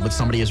NFL, but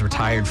somebody has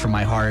retired from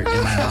my heart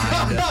and my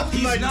mind.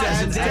 My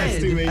dad's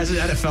texting me. As an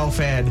NFL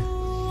fan.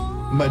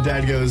 My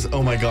dad goes,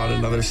 "Oh my God,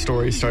 another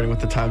story starting with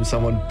the time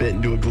someone bit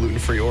into a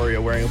gluten-free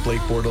Oreo wearing a Blake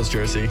Bortles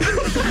jersey."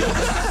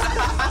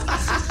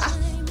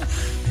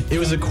 It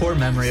was a core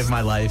memory of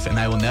my life, and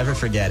I will never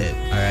forget it,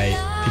 all right?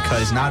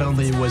 Because not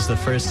only was the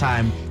first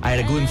time I had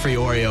a gluten-free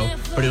Oreo,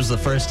 but it was the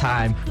first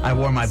time I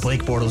wore my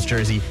Blake Bortles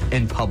jersey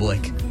in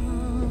public.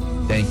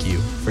 Thank you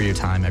for your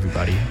time,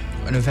 everybody.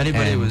 And if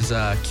anybody was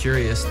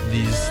curious,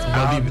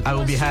 I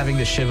will be having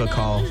the Shiva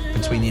call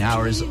between the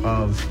hours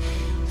of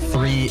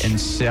 3 and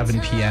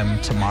 7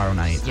 p.m. tomorrow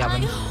night.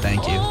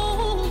 Thank you.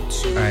 All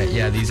right,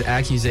 these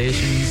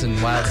accusations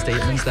and wild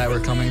statements that were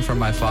coming from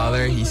my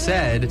father. He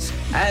said,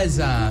 as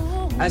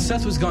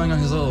Seth was going on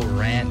his little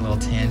rant, little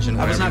tangent.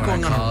 I was not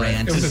going on a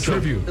rant. It was a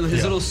tribute.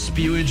 His little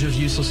spewage of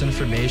useless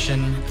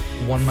information,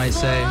 one might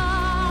say.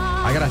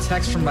 I got a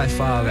text from my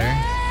father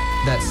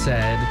that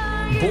said,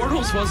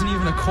 Bortles wasn't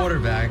even a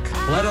quarterback,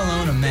 let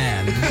alone a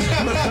man.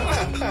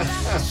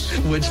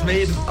 Which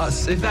made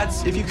us,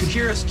 if you could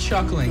hear us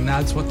chuckling,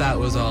 that's what that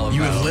was all about.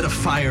 You have lit a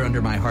fire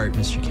under my heart,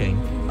 Mr.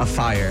 King. A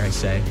fire, I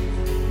say.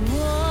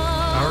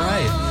 All All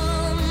right.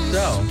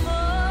 So,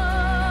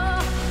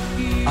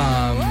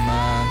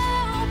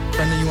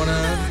 Brendan, you want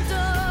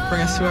to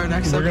bring us to our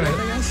next We're segment, I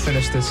going to guess?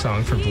 finish this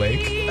song for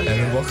Blake, and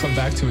then we'll come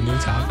back to a new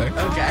topic.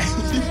 Okay.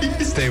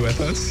 Stay with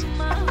us.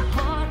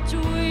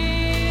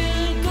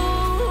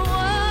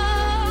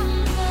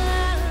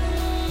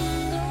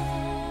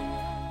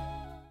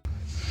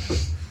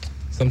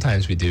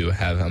 Sometimes we do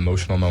have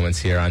emotional moments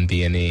here on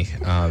B&E.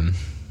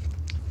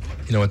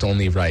 It's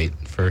only right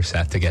for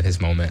Seth to get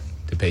his moment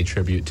to pay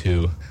tribute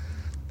to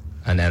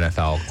an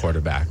NFL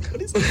quarterback.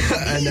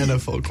 An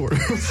NFL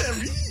quarterback.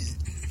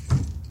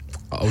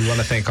 We want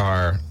to thank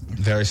our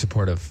very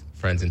supportive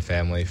friends and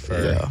family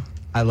for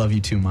I love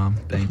you too, Mom.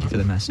 Thank you for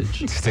the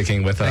message.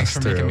 sticking with Thanks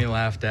us for making me through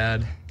laugh,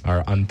 Dad.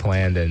 our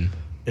unplanned and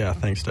Yeah,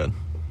 thanks, Dad.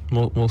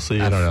 We'll see.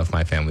 I don't know if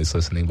my family's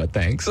listening, but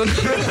thanks.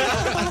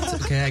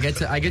 Okay,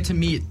 I get to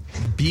meet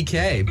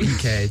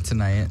BK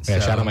tonight. Yeah,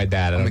 so shout out my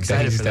dad. I'm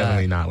excited He's for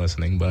definitely that. not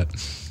listening, but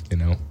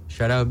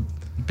Shout out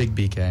Big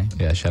BK.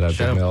 yeah, shout out Shout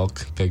Big out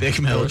Milk,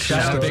 Big Milk.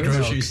 Shout out Big Milk.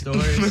 Grocery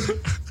Stores.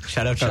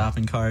 Shout out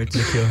Shopping Carts.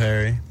 Nikhil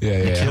Harry.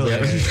 Yeah, Nikhil yeah.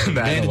 Harry. That in a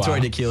Mandatory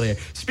while. Nikhil Harry.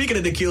 Speaking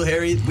of Nikhil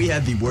Harry, we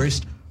had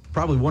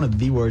probably one of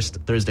the worst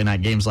Thursday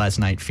night games last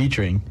night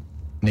featuring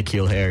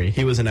Nikhil Harry.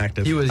 He was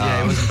inactive. He was, he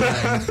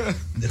wasn't playing.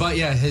 But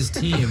yeah, his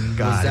team was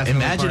God,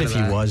 definitely imagine part if of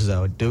he that. was,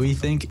 though. Do we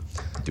think...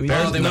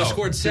 Oh, they would have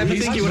scored 7 Do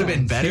you think he would have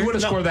been better? He would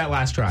have scored that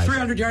last drive.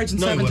 300 yards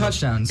and No, he 7 would've.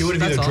 touchdowns. He would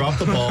have That's either all. dropped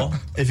the ball.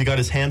 If he got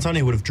his hands on it,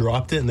 he would have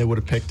dropped it and they would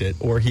have picked it.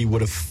 Or he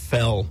would have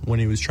fell when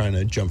he was trying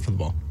to jump for the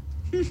ball.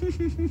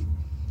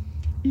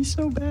 He's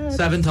so bad.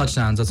 7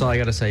 touchdowns. That's all I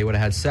got to say. He would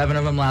have had 7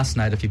 of them last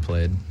night if he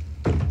played.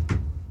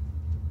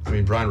 I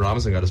mean, Brian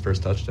Robinson got his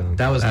first touchdown.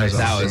 That was nice.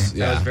 That was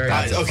very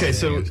nice. Okay,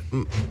 so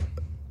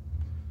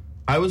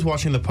I was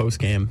watching the post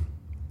game,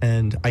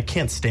 and I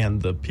can't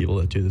stand the people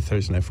that do the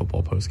Thursday Night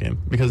Football post game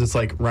because it's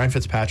like Ryan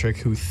Fitzpatrick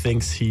who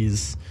thinks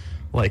he's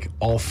like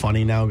all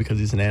funny now because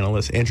he's an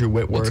analyst. Andrew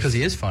Whitworth. Well, it's because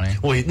he is funny.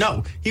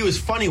 Well, he was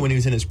funny when he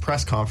was in his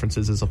press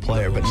conferences as a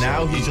player, but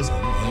now he's just.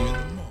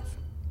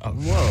 Oh,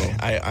 whoa!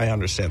 I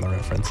understand the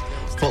reference,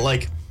 but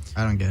like.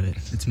 I don't get it.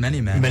 It's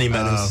Many Men. Many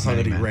Men is Oh, the song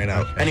that he Many Men. ran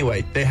out. Okay.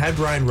 Anyway, they had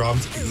Brian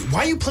Robinson.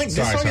 Why are you playing?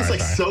 This song is like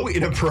so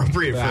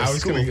inappropriate for a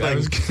school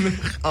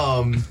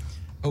thing.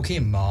 Okay,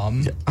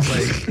 Mom.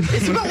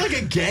 It's about like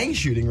a gang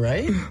shooting,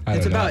 right?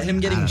 It's about him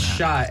getting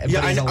shot. But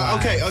Yeah, I he's know.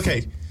 alive.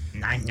 Okay.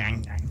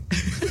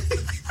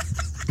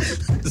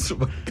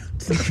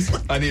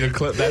 I need to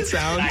clip that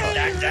sound.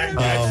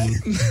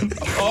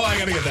 Oh, I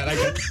gotta get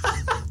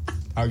that.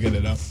 I'll get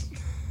it up.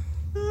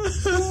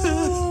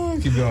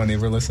 Keep going,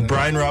 Eve. We're listening.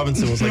 Brian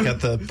Robinson was like at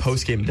the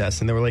post game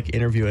desk, and they were like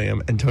interviewing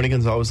him, and Tony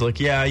Gonzalez was like,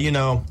 "Yeah,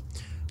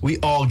 we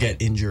all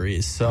get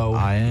injuries, so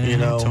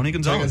Tony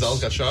Gonzalez.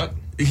 got shot.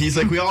 He's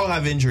like, we all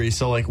have injuries,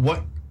 so like,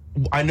 what?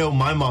 I know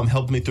my mom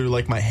helped me through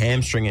like my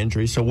hamstring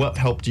injury, so what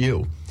helped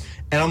you?"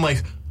 And I'm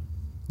like,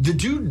 the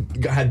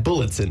dude had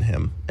bullets in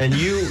him, and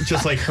you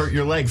just like hurt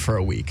your leg for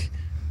a week.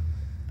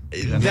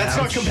 That's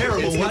not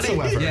comparable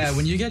whatsoever. Yeah,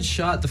 when you get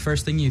shot, the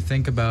first thing you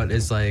think about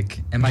is like,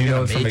 am I You know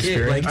gonna it from make it?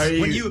 experience? Like,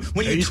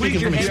 when you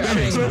tweak your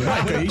hamstring.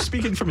 Mike, are you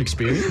speaking from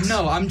experience?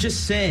 No, I'm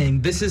just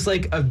saying this is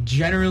like a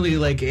generally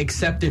like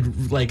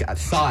accepted like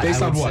thought.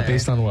 Based I on would what? say.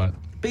 Based on what?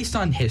 Based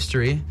on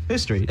history.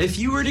 History. If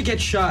you were to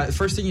get shot, the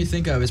first thing you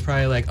think of is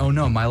probably like, oh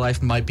no, my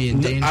life might be in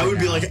danger. I would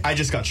be now. like, I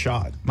just got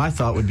shot. My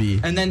thought would be...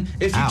 And then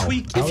if you Ow.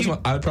 tweak,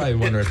 I would probably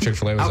wonder if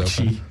Chick-fil-A was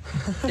Ouchie.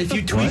 open. if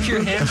you tweak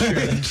your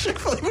hamstring,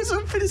 Chick-fil-A was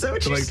open? Is that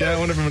what you Like, said? yeah, I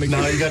wonder if I'm gonna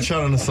No, you got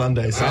shot on a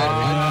Sunday. So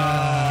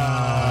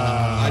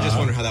I just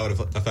wonder how that would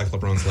affect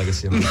LeBron's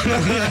legacy.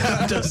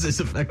 How does this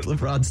affect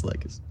LeBron's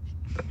legacy?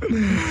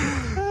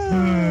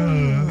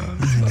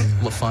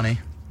 LaFunny,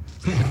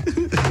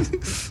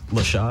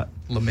 LaShot?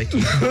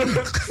 LaMickey,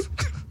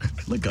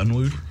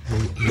 LaGunwood?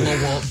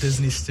 Walt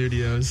Disney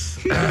Studios.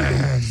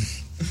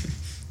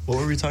 what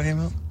were we talking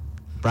about?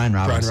 Brian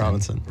Robinson. Brian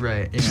Robinson.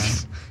 Right. Yeah.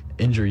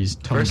 Injuries.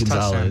 Tony First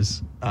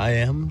Gonzalez. I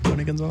am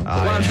Tony Gonzalez. What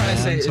I'm trying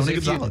to say is Tony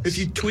if you, Gonzalez. if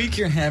you tweak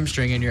your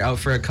hamstring and you're out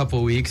for a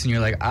couple weeks and you're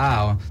like,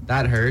 ow,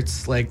 that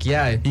hurts. Like,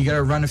 yeah, you got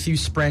to run a few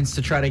sprints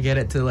to try to get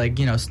it to like,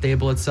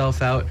 stable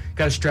itself out.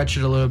 Got to stretch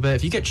it a little bit.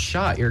 If you get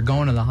shot, you're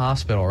going to the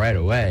hospital right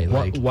away.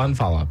 Like, One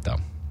follow-up, though.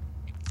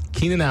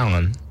 Keenan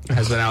Allen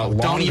has been out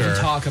longer don't even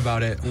talk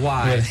about it.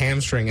 Why? with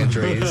hamstring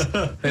injuries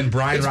than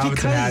Brian It's Robinson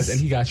because- has, and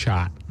he got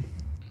shot.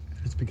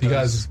 It's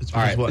Because, it's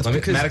all right, what? let me-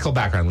 because- medical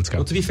background, let's go.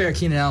 Well, to be fair,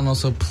 Keenan Allen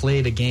also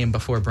played a game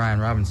before Brian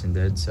Robinson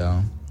did,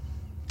 so.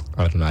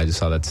 I don't know, I just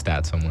saw that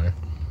stat somewhere.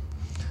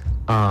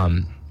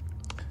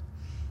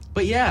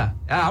 But yeah,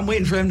 I'm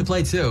waiting for him to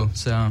play too,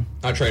 so.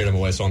 I traded him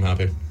away, so I'm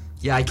happy.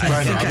 Yeah, I can't,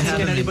 Robinson.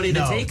 get anybody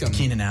to take him.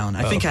 Keenan Allen.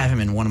 I think I have him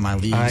in one of my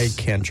leagues. I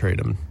can't trade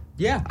him.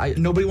 Yeah,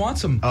 nobody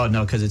wants him. Oh,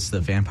 no, because it's the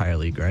Vampire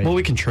League, right? Well,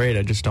 we can trade.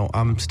 I just don't.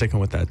 I'm sticking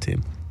with that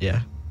team.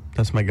 yeah.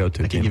 That's my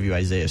go-to I can team. give you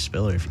Isaiah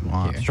Spiller if you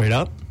want. Straight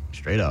up?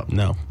 Straight up.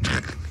 No.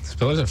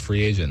 Spiller's a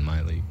free agent in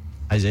my league.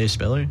 Isaiah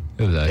Spiller?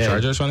 Who, the Yeah.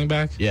 Chargers running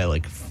back? Yeah,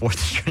 like fourth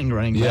string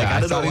running back. Yeah, I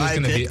don't know why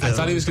I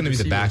thought he was going to be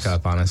the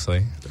backup,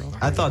 honestly.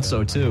 I thought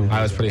so too.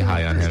 I was pretty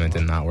high on him. It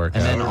did not work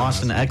And out. then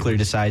Austin Eckler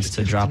decides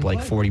to drop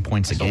like 40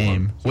 points a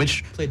game,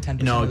 which Played 10%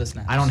 you know of the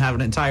snaps. I don't have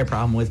an entire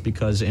problem with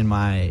because in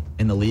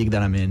the league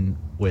that I'm in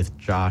with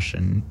Josh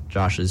and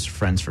Josh's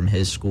friends from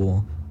his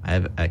school, I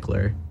have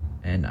Eckler,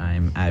 and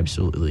I'm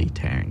absolutely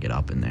tearing it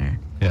up in there.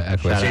 Yeah,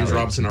 Eckler. Shout James out.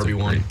 Robinson, It's a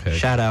RB1. great pick.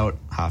 Shout out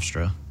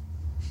Hofstra.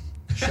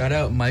 Shout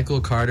out Michael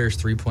Carter's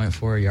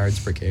 3.4 yards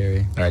per carry.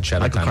 All right, shout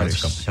out Michael time.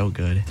 Carter's Let's go. so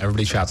good.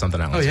 Everybody shout something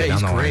out. Oh, Let's yeah, go down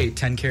he's the line. great.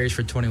 10 carries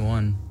for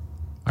 21.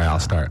 All right, I'll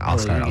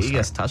start. He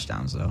gets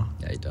touchdowns though.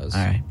 Yeah, he does.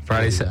 All right.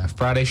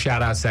 Friday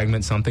shout out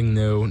segment, something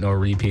new, no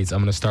repeats. I'm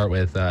going to start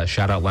with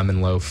shout out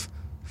Lemon Loaf,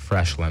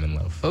 fresh lemon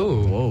loaf.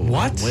 Oh. Whoa.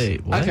 What?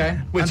 Wait. What? Okay.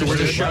 Wait, so we're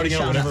just shouting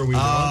out whatever we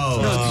want?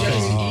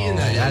 Oh.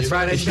 That's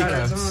Friday shout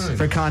outs.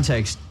 For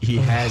context, he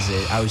has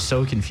it. I was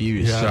so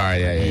confused. Yeah. Sorry,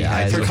 yeah. He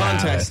I has do For it.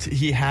 have context,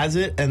 he has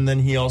it, and then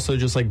he also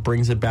just like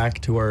brings it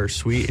back to our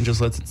suite and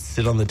just lets it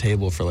sit on the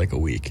table for like a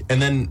week,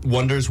 and then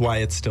wonders why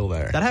it's still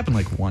there. That happened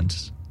like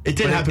once. It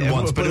did happen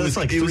once, but it was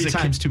like it was three a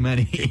times too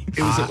many. It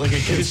was like a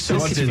It was so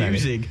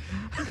confusing.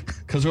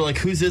 because we're like,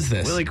 whose is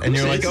this? We're like, and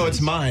you're whose like, is oh, this?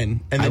 it's mine.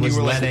 And I then was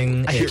you were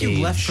letting I think it you age.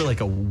 left for like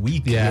a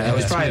week. Yeah, that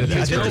was probably the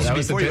I think Pittsburgh. it was That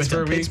was the before you went to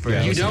Pittsburgh week. Pittsburgh. Yeah,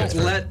 You it was the don't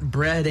Pittsburgh. let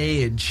bread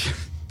age.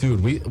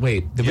 Dude, did we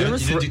Yeah, ever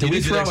you did- did you we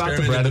did throw that out the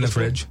experiment bread in in the the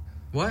fridge?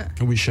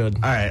 What? We should.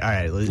 All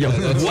right. What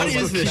What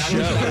is this show?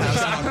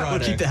 We'll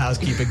keep the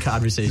housekeeping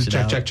conversation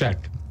out. Check.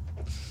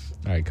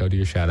 All right, go do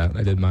your shout out.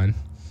 I did mine.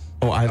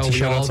 Oh, I have Oh, to we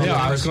shout all out did? something. Yeah,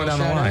 I was going down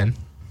the Shout-out? line.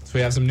 So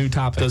we have some new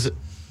topics. Does it?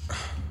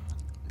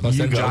 Plus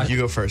You then go. Josh- You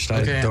go first.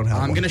 I Okay, don't have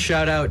I'm one. gonna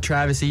shout out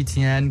Travis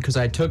Etienne because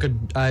I took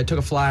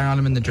a flyer on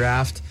him in the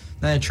draft.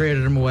 Then I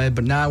traded him away,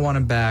 but now I want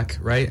him back,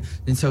 right?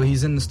 And so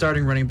he's in the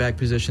starting running back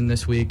position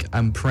this week.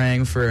 I'm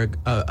praying for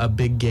a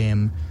big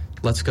game.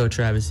 Let's go,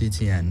 Travis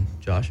Etienne.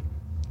 Josh.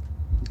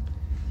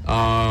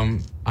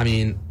 I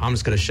mean, I'm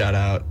just gonna shout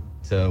out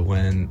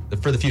to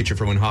for the future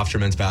for when Hofstra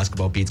men's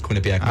basketball beats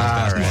Quinnipiac men's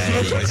basketball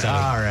in 2027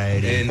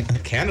 Alrighty.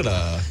 in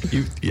Canada.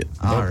 Yeah,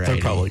 they're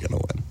Alrighty. probably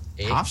gonna win.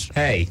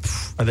 Hey,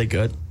 Are they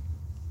good?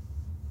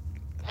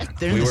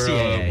 They're in We the were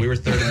CAA. we were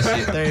third in the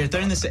CAA.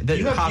 They're in the same.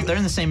 They're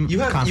in the same You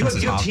have conference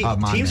as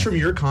Monmouth. teams from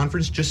your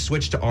conference just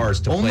switched to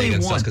ours to play Only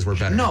against one. us because we're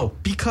better. No,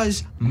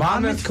 because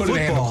Monmouth couldn't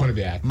handle football.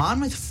 Quinnipiac.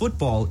 Monmouth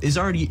football is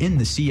already in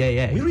the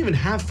CAA. we don't even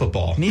have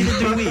football. Neither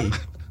do we.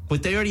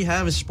 But they already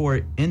have a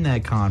sport in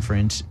that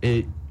conference.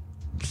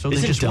 So they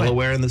Isn't just went.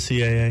 Delaware in the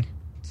CAA?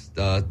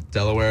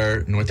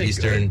 Delaware,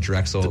 Northeastern,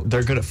 Drexel.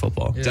 They're good at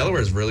football.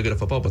 Delaware is really good at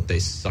football, but they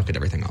suck at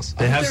everything else.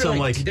 They have They're some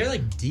they're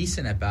like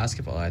decent at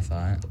basketball. I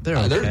thought. They're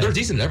okay. They're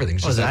decent at everything.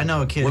 It's What just is it? that I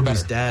know a kid we're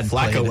whose better. dad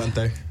Flacco played. went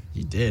there.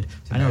 He did.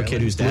 I know a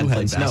kid whose dad Blue played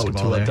Hens. No,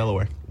 basketball to there.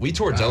 Delaware. We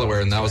toured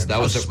Delaware, and that was our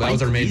main Spike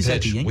Lee's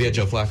pitch. at the We had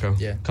Joe Yankees. Flacco.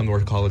 Yeah. Come to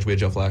work college. We had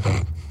Joe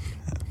Flacco.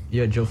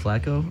 You had Joe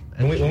Flacco?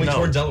 When we No.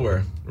 toured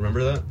Delaware,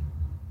 remember that?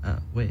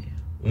 Wait.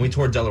 When we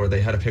toured Delaware,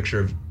 they had a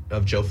picture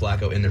of Joe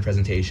Flacco in their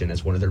presentation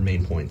as one of their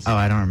main points. Oh,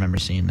 I don't remember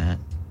seeing that.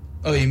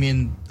 Oh, you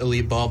mean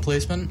elite ball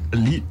placement?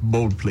 Elite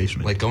bold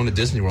placement. Like going to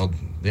Disney World.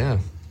 Yeah.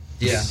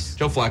 Yeah.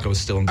 Joe Flacco is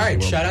still in Disney All right,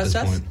 World shout at out, this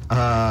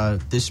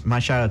Seth. point. My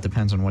shout out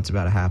depends on what's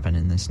about to happen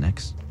in this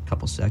next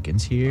couple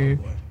seconds here.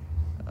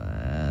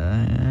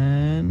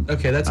 And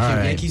Okay, that's All cute.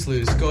 right. Yankees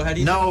lose. Go ahead.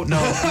 Ethan. No.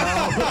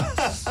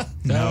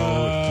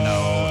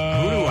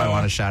 Who do I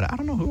want to shout out? I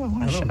don't know who I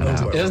want to shout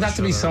out. it doesn't have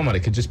to be someone.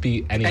 It could just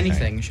be anything.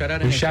 Anything. Shout out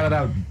We anything. shouted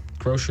out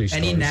grocery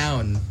stores. Any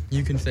noun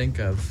you can think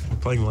of. We're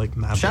playing like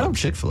Mad Shout out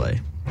Libs. Chick-fil-A.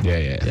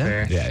 Yeah.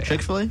 Fair.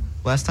 Chick-fil-A.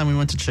 Last time we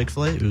went to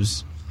Chick-fil-A, it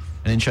was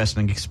an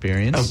interesting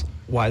experience. Oh,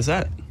 why is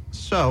that?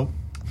 So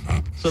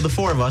the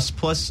four of us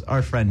plus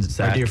our friend,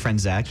 our dear friend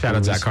Zach. Shout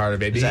out Zach Carter,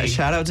 baby.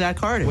 Shout out Zach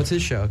Carter. What's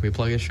his show? Can we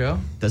plug his show?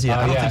 Does he?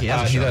 I don't think he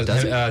has a show.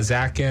 Does he?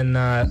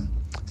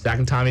 Zach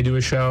and Tommy do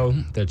a show.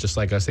 They're just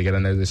like us. They get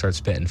on there, they start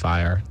spitting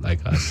fire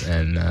like us,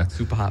 and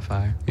Super hot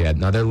fire. yeah,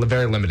 no, they're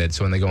very limited.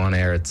 So when they go on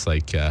air, it's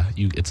like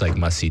it's like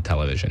must see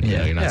television. You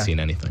know, you're not Yeah. seeing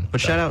anything.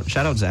 But shout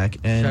out Zach.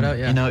 And, Shout out,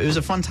 yeah. You know, it was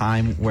a fun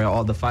time where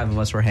all the five of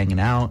us were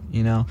hanging out,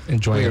 you know.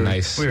 Enjoying a we were,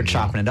 nice We were meal.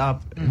 chopping it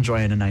up,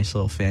 enjoying a nice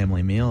little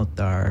family meal at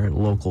our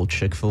local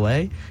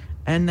Chick-fil-A.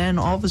 And then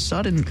all of a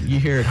sudden, you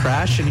hear a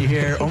crash and you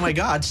hear, oh my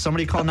God,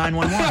 somebody call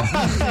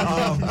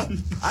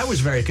 911. I was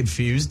very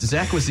confused.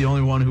 Zach was the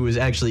only one who was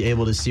actually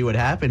able to see what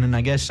happened. And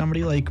I guess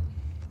somebody It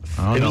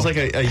was like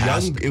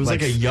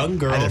a young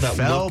girl either that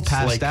fell, looked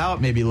passed like,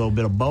 out, maybe a little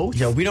bit of both.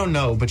 Yeah, we don't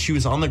know, but she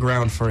was on the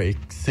ground for a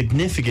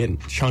significant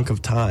chunk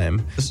of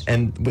time,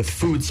 and with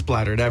food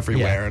splattered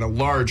everywhere, Yeah. and a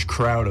large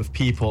crowd of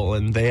people,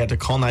 and they had to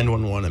call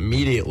 911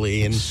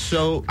 immediately. And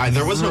So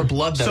there was no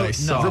blood that I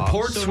saw.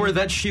 Reports were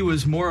that she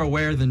was more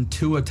aware than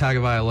Tua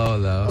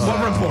Tagovailoa, though.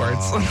 What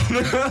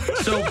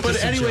reports? So,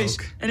 but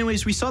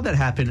anyways, we saw that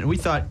happen, and we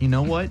thought, you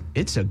know what?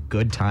 It's a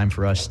good time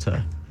for us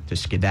to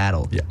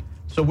skedaddle. Yeah.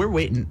 So we're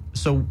waiting.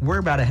 So we're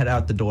about to head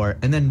out the door,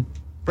 and then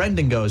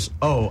Brendan goes,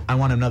 "Oh, I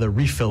want another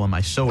refill on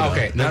my soda."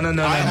 Okay, no. And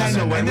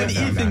then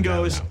Ethan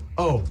goes,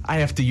 oh, I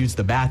have to use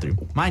the bathroom.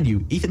 Mind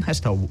you, Ethan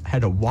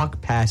had to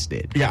walk past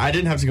it. Yeah, I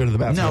didn't have to go to the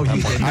bathroom. No, at that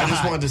you point. did I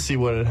just not. wanted to see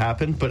what had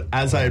happened. But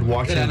as I had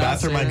walked Did in the I not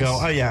bathroom, say I go,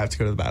 this? oh yeah, I have to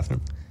go to the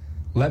bathroom.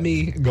 Let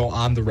me go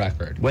on the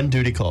record. When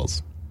duty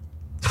calls.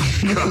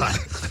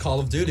 Call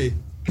of Duty.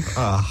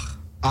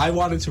 I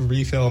wanted to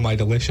refill my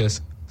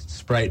delicious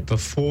Sprite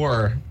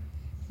before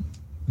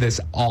this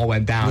all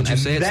went down. Would you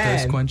and say it's then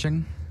thirst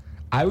quenching?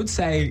 I would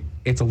say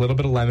it's a little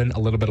bit of lemon, a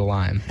little bit of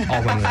lime,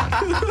 all in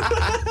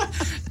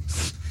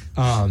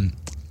one.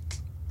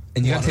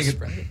 And you Water gotta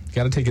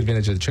Sprite. take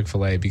advantage of the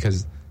Chick-fil-A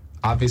because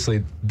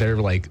obviously they're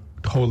like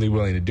totally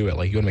willing to do it.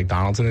 Like you go to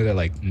McDonald's and they're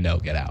like, no,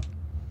 get out.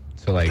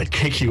 So They like,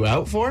 kick you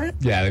out for it?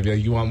 yeah, they'd be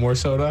like, you want more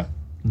soda?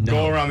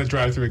 Go around the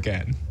drive-thru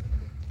again.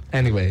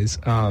 Anyways,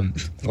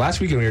 last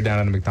weekend we were down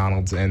at a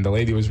McDonald's and the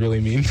lady was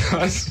really mean to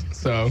us.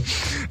 So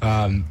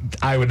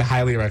I would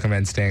highly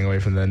recommend staying away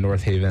from the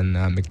North Haven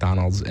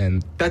McDonald's.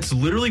 And That's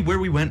literally where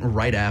we went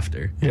right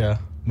after. Yeah.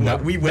 no,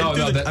 we went no,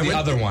 through no, the- I the went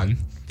other through- one,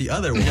 The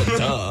other one.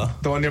 Duh.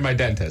 the one near my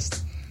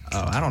dentist.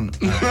 Oh, I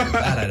don't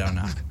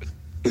know.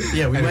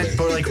 Yeah, we went,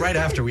 but like right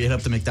after we hit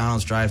up the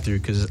McDonald's drive-thru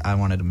because I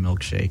wanted a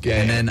milkshake. Yeah,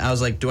 and yeah. then I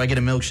was like, do I get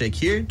a milkshake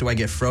here? Do I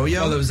get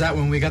Froyo? Oh, was that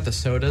when we got the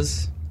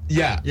sodas?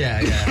 Yeah,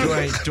 Yeah.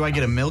 do I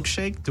get a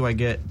milkshake? Do I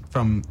get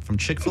from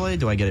Chick-fil-A?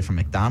 Do I get it from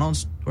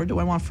McDonald's? Or do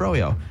I want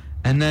Froyo?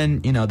 And then,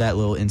 that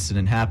little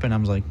incident happened. I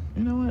was like,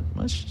 you know what?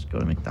 Let's just go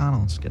to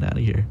McDonald's. Get out of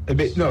here. It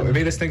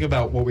made us think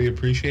about what we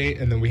appreciate,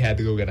 and then we had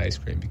to go get ice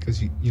cream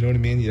because you know what I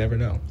mean. You never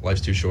know.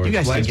 Life's too short. You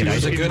guys Life didn't get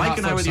was ice a cream. good Mike hot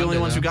and I fudge were the only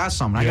sundae, ones who though. got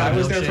some. I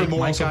was there for milkshake. moral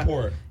Mike got-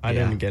 support. I Yeah.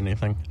 didn't get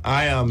anything.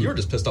 You were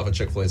just pissed off at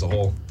Chick-fil-A as a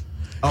whole.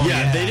 Oh,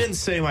 yeah, they didn't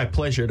say my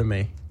pleasure to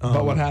me.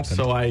 But what happened?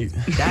 So I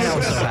That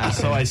also happened.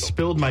 So I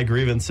spilled my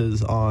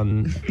grievances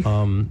on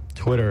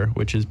Twitter,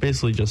 which is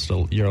basically just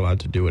you're allowed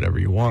to do whatever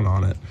you want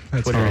on it.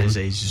 Twitter is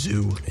a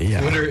zoo.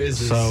 Yeah. Twitter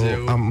is a so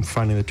zoo. I'm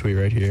finding the tweet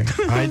right here.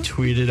 I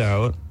tweeted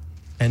out,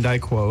 and I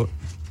quote,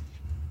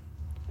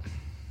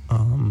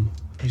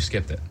 You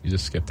skipped it. You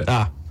just skipped it.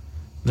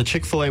 the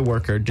Chick-fil-A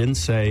worker didn't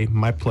say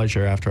my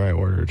pleasure after I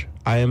ordered.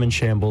 I am in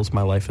shambles.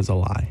 My life is a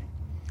lie.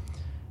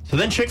 So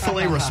then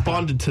Chick-fil-A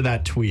responded to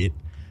that tweet.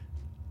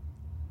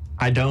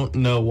 I don't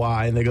know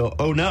why. And they go,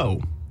 oh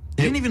no.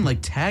 You didn't even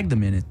tag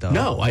them in it though.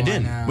 No, I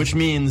didn't. now? Which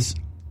means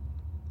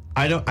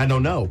I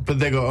don't know. But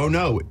they go, oh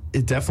no,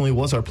 it definitely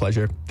was our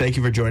pleasure. Thank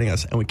you for joining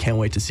us, and we can't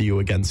wait to see you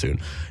again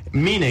soon.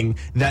 Meaning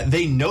that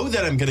they know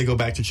that I'm going to go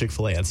back to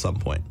Chick-fil-A at some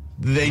point.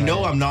 They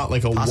know I'm not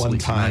like a Possibly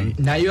one-time. tonight.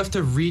 Now you have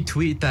to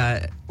retweet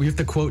that. We have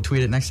to quote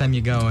tweet it next time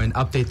you go and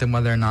update them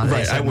whether or not they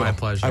Right, said I will. my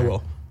pleasure. I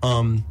will.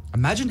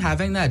 Imagine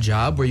having that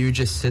job where you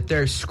just sit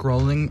there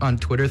scrolling on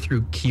Twitter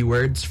through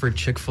keywords for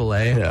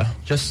Chick-fil-A Yeah.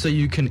 just so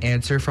you can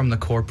answer from the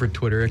corporate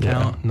Twitter Yeah,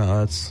 account. no,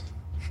 that's.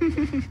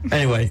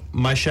 Anyway,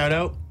 my shout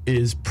out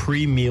is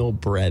pre-meal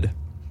bread.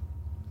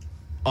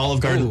 Olive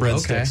Garden Ooh,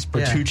 breadsticks, okay,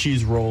 yeah.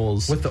 Bertucci's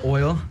rolls. With the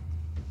oil.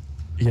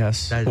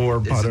 yes, That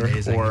or is butter,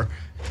 amazing. or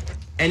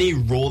any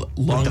rolled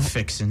With the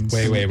fixins.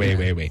 Wait.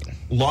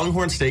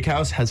 Longhorn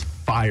Steakhouse has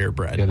fire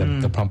bread. Yeah,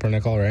 the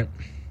pumpernickel, right?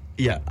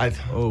 Yeah,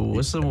 Oh,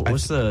 what's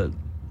the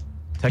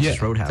Texas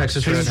Yeah, Roadhouse?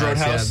 Texas Texas Roadhouse.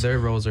 Roadhouse. Yeah, their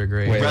rolls are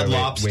great. Wait, Red wait,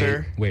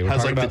 Lobster wait, we're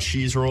has talking the about-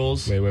 cheese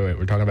rolls. Wait.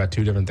 We're talking about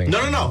two different things.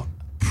 No.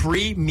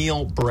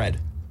 Pre-meal bread.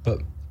 But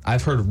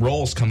I've heard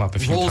rolls come up a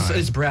few Rolls times.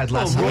 is bread.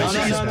 Last time. rolls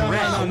No, is no, no,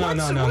 bread. no, no,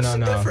 no, no, What's no, the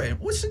no. difference?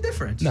 What's the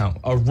difference? No,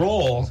 a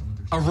roll.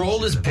 A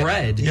roll is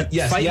bread.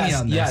 Yes, Fight me yes,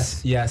 on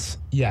this.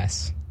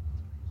 yes.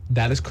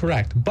 That is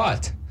correct.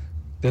 But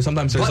there's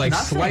sometimes But like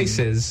nothing.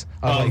 slices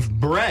of Of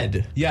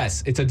bread.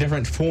 yes, it's a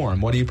different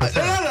form. What do you prefer?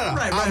 No.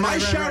 My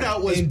shout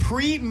out was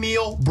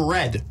pre-meal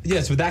bread.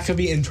 Yes, but that could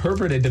be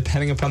interpreted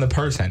depending upon the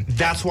person.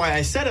 That's why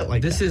I said it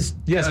like This that. is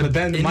Yes, but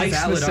then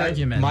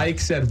Mike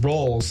said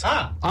rolls.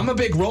 I'm a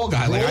big roll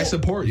guy. Like I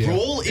support you.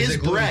 Roll is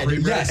it bread,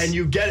 gluten-free bread? and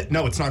you get it.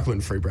 No, it's not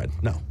gluten-free bread.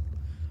 No.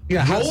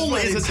 Yeah, Roll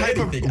is a type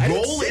of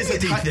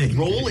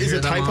roll is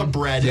a type of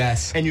bread.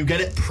 Yes. and you get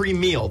it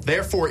pre-meal.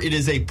 Therefore, it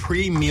is a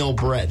pre-meal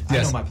bread. I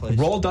Yes, know my place.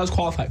 roll does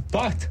qualify,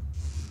 but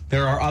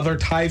there are other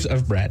types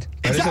of bread.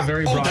 That is a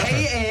very broad term.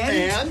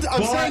 and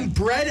I'm But- saying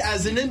bread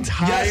as an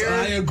entire. Yes,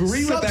 I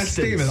agree with that substance.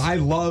 statement. I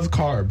love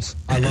carbs.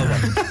 I love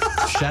them.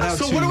 Shout out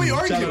So to what are we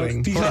Shout out-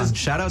 arguing? because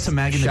Shout out to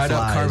Maggie Shout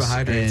out McFly's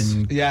carbohydrates.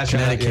 in Yeah,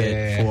 shout out- Connecticut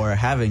yeah. for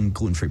having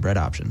gluten-free bread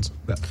options.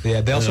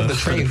 Yeah, they also have the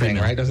For the train thing,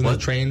 premium. right? Doesn't What? the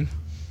train?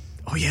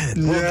 Oh yeah.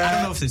 Well, I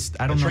don't know if it's.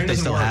 I don't know train if they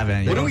doesn't still work. have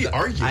it. What are we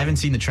arguing? I haven't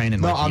seen the train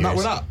in No, like I'm not.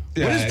 years. We're not.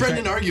 What is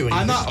Brendan arguing?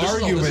 I'm not This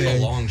is a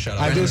arguing. long shout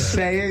out. I'm just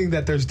saying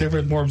that there's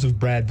different forms of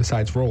bread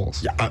besides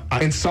rolls. Yeah,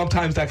 and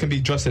sometimes that can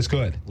be just as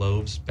good.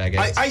 Loaves,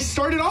 baguettes. I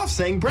started off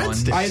saying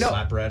breadsticks. I know.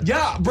 Flatbread.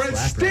 Yeah, bread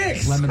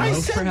sticks. Lemon I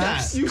loaf, said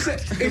perhaps. that. You said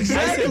I said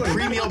exactly.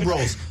 pre-meal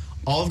rolls.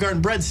 Olive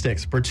Garden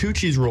breadsticks,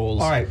 Bertucci's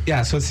rolls. All right,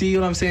 yeah. So see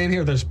what I'm saying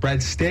here? There's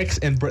bread sticks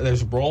and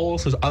there's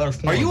rolls. There's other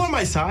forms. Are you on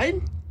my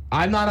side?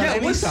 I'm not on Yeah,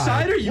 any what side.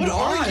 side are you What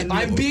on?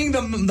 I'm being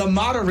the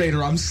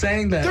moderator. I'm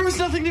saying that. There was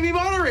nothing to be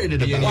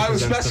moderated about. Well, I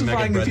was presents the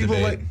specifying mega the people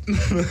bread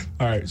like.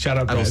 All right, shout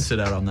out I will bread.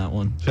 sit out on that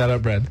one. Shout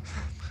out bread.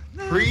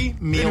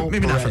 Pre-meal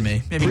Maybe not bread. for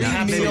me. Maybe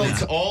not. Maybe Pre-meal not.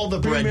 to all the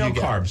bread Pre-meal you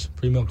get. carbs.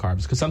 Pre-meal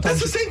carbs. Because sometimes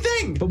That's the same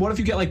thing. But what if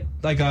you get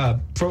like a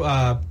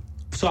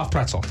soft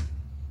pretzel?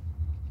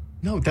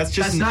 No, that's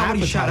just That's an not what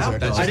he shout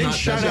appetizer. out, though. I didn't That's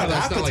shout not- out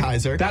that's not like-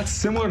 appetizer. That's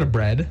similar to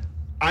bread.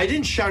 I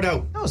didn't shout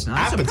out No, it's not.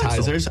 It's a pretzel.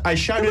 appetizers. I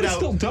shouted But it's out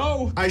still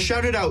dough. I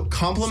shouted out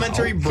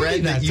complimentary So, bread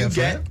pretty that you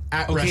different. get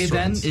at Okay, then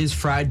restaurants. is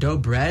fried dough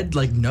bread?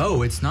 Like,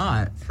 no, it's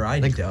not.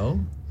 Fried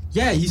dough.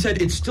 Yeah, you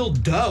said it's still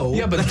dough.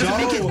 Yeah, but that doesn't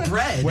dough. make it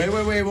bread.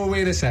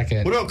 Wait a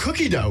second. What about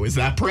cookie dough? Is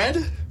that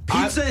bread?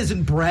 Pizza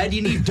isn't bread.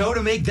 You need dough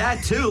to make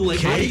that too. Like,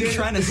 what are you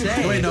trying to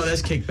say? Wait, no,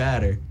 that's cake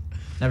batter.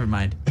 Never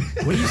mind.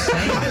 What are you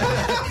saying?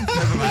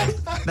 Never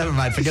mind. Never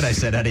mind. Forget I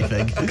said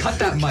anything. Cut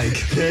that mic.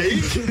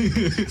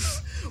 Cake?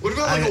 What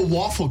about like a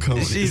waffle cone?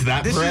 Is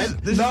that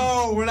bread?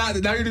 No, we're not.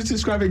 Now you're just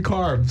describing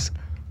carbs.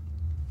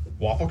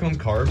 Waffle cones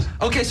carbs.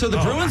 Okay, so the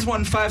Bruins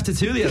won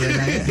 5-2 the other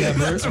night. Yeah,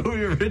 That's what we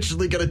were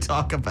originally going to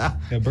talk about.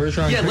 Yeah,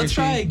 Bergeron. Yeah, let's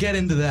try and get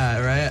into that,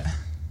 right?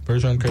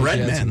 Bergeron Krejci Bread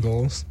had man. some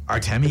goals.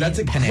 Artemi That's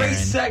a Panarin. great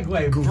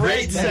segue.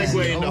 Great segue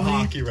The into only-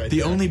 hockey right The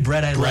there. only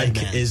bread I Bread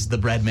like man. is the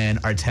bread man,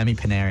 Artemi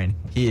Panarin.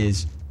 He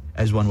is,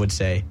 as one would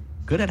say,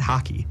 good at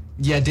hockey.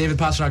 Yeah, David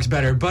Pasternak's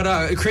better, but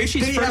Krejci's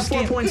Did he have first 4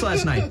 game. points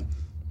last night?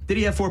 Did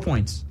he have 4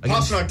 points?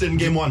 Pasternak did in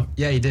game one.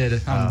 Yeah, he did.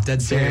 I'm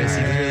dead serious.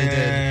 He really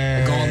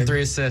did. A goal and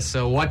 3 assists.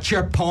 So what's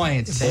your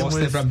point? Same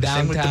Boston with, from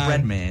same with the downtown.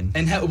 bread man.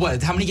 And how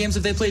many games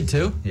have they played?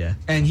 2? Yeah.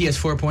 And he has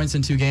 4 points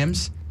in 2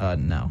 games?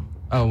 No.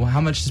 Oh, well,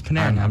 how much does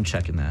Panarin have? I'm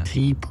checking that.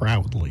 He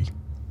proudly.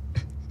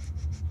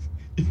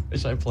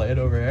 Should I play it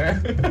over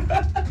here?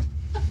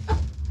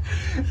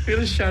 I'm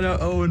gonna shout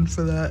out Owen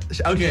for that.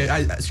 Okay,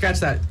 I scratch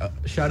that.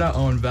 Shout out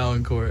Owen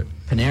Valancourt.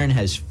 Panarin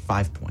has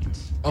 5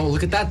 points. Oh,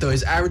 look at that though.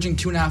 He's averaging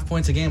 2.5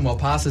 points a game, while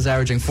Pasta's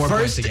averaging 4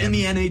 points a First game. in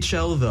the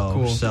NHL, though.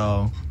 Cool.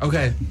 So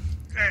Okay.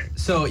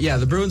 So yeah,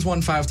 the Bruins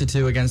won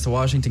 5-2 against the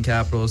Washington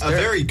Capitals. A They're-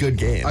 very good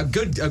game. a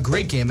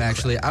great game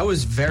actually. I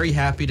was very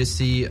happy to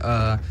see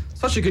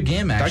such a good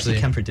game actually.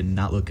 Darcy Kemper did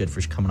not look good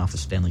for coming off a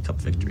Stanley Cup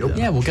victory. Though.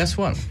 Yeah, well, guess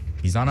what?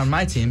 He's not on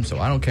my team, so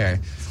I don't care.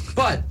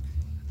 But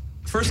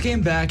first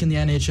game back in the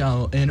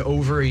NHL in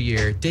over a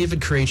year, David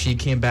Krejci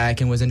came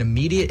back and was an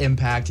immediate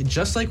impact.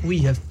 Just like we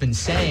have been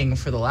saying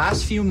for the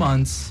last few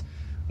months,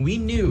 we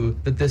knew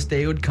that this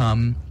day would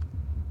come.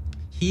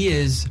 He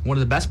is one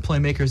of the best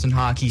playmakers in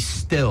hockey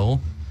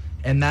still,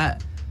 and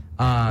that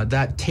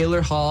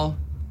Taylor Hall,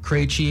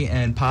 Krejci,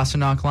 and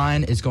Pasternak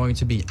line is going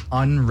to be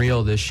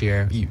unreal this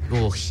year. You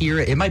will hear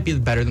it. It might be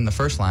better than the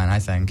first line, I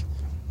think.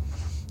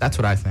 That's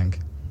what I think.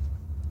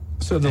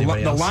 So the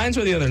Anybody else? lines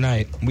were the other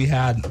night. We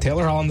had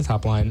Taylor Hall on the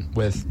top line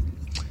with.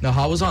 No,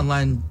 Hall was on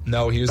line.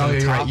 No, he was Oh, on the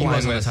you're top right. He line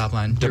was on the with top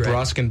line. You're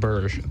DeBrusque and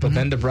Berge. But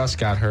then DeBrusque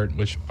got hurt,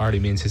 which already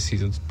means his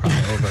season's probably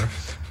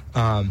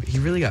over. He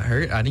really got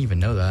hurt? I didn't even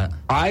know that.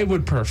 I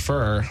would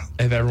prefer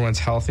if everyone's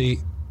healthy.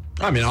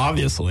 I mean,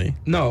 obviously.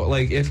 No,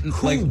 like if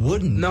Who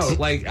wouldn't? No,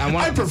 like I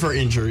want. I prefer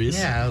injuries.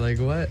 Yeah, like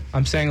what?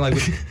 I'm saying like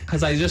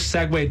because I just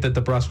segued that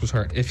DeBrusque was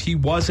hurt. If he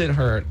wasn't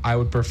hurt, I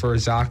would prefer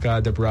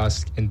Zacha,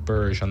 DeBrusque, and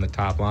Berge on the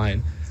top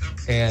line.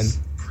 And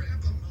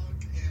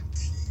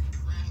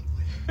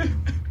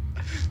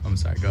I'm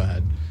sorry, go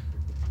ahead.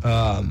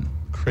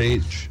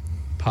 Krejci,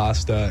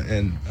 Pasta,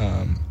 and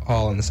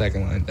Hall on the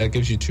second line. That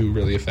gives you 2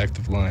 really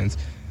effective lines.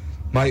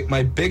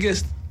 My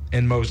biggest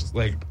and most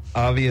like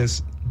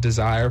obvious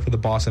desire for the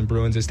Boston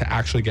Bruins is to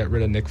actually get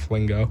rid of Nick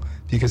Foligno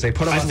because they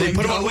put him. They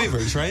put him on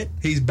waivers, right?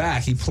 He's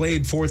back. He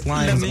played 4th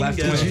line as left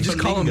Flamingo. wing. Did you just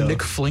call him Flamingo. Nick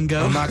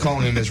Flingo? I'm not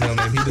calling him his real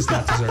name. He does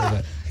not deserve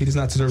it. He does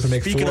not deserve to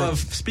make Speaking 4.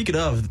 of,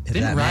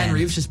 Didn't that Ryan man.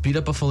 Reeves just beat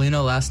up a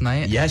Foligno last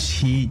night? Yes,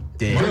 he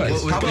did. Good. It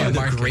was Probably probably the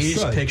Marcus.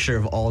 greatest Good. picture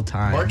of all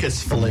time.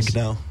 Marcus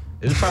Foligno.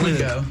 It was probably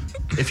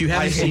Flingo. if you I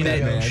haven't hate seen that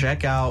it, man.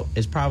 check out.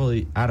 It's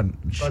probably I don't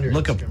On your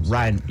look up Instagram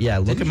Ryan. Yeah,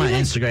 look Didn't at my you?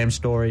 Instagram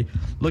story.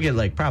 Look at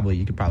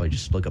you could probably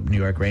just look up New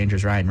York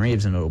Rangers Ryan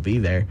Reeves and it'll be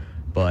there.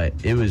 But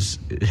it was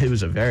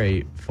a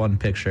very fun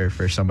picture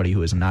for somebody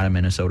who is not a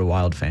Minnesota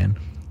Wild fan.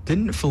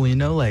 Didn't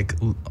Foligno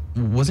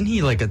wasn't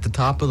he like at the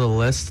top of the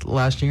list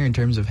last year in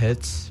terms of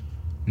hits?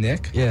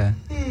 Nick. Yeah,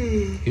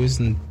 He was.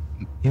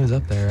 he was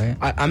up there,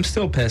 right? I'm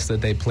still pissed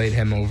that they played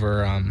him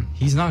over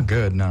He's not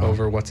good, no.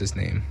 over what's his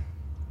name.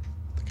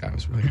 The guy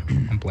was really.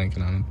 I'm blanking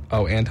on him.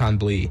 Oh, Anton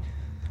Blee.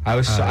 I'm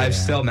yeah.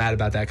 still mad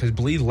about that because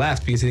Blee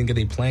left because he didn't get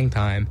any playing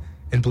time,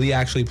 and Blee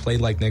actually played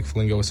like Nick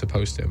Foligno was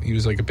supposed to. He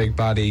was like a big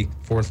body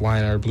 4th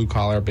liner, blue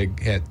collar, big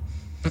hit.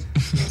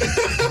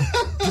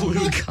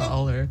 blue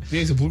collar. Yeah,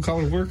 he's a blue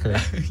collar worker.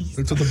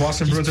 That's what the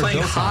Boston He's Bruins are playing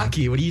built on.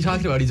 hockey. What are you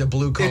talking about? He's a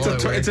blue collar.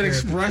 It's an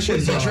expression.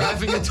 Is he bro.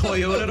 driving a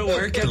Toyota to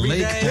work every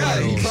Lake day? Yeah,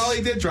 he Royals.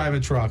 probably did drive a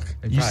truck.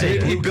 You say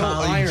did. He blue built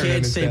collar. iron You in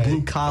can't his say day.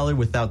 blue collar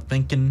without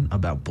thinking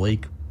about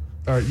Blake.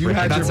 All right, you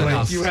had That's your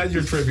enough. you had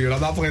your tribute.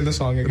 I'm not playing the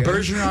song again.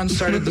 Bergeron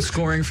started the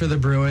scoring for the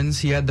Bruins.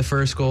 He had the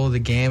first goal of the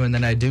game, and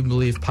then I do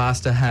believe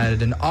Pasta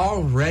had an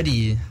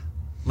already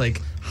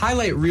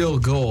highlight reel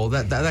goal.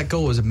 That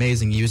goal was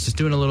amazing. He was just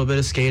doing a little bit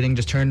of skating,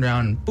 just turned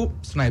around and boop,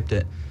 sniped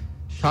it.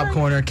 Top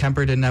corner,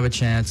 Kemper didn't have a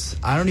chance.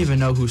 I don't even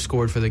know who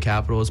scored for the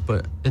Capitals,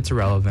 but it's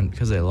irrelevant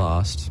because they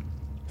lost.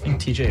 I think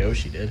TJ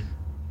Oshie did.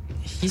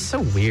 He's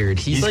so weird.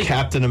 He's like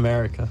Captain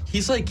America.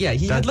 He's like, yeah,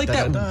 he had like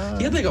that.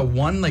 He had like a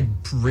one like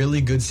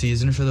really good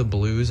season for the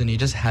Blues, and he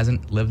just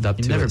hasn't lived up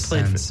to never it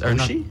played since. for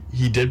Oshie?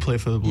 He did play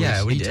for the Blues.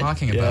 Yeah, what are you did?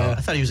 talking Yeah. about?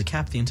 I thought he was a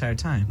Cap the entire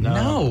time.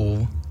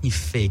 No, you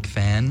fake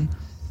fan.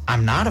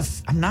 I'm not a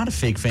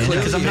fake fan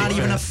because I'm Clearly not a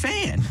even a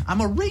fan. fan. I'm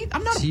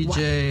not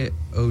TJ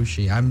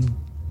Oshie.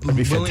 That'd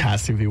be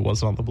fantastic if he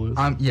wasn't on the Blues.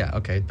 Yeah,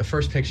 okay. The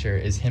first picture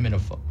is him in a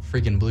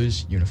freaking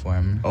Blues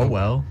uniform. Oh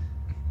well.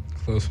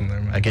 Close from there,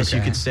 man. I guess you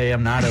Okay. could say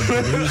I'm not a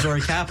Blues or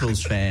a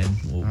Capitals fan.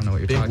 I don't know what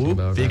you're Big talking whoop,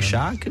 about. Big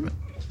Ryan. shot.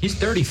 He's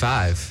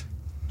 35.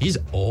 He's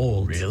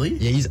old. Really?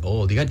 Yeah, he's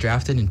old. He got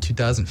drafted in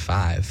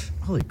 2005.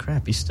 Holy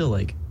crap! He's still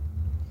like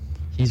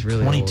He's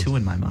really 22 old.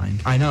 in my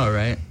mind. I know,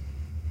 right?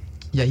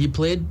 Yeah, he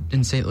played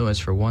in St. Louis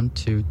for 1,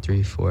 2,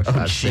 3, 4, 5,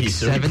 6, jeez,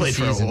 so he 7 played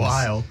for a seasons.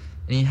 while.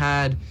 And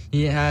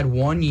he had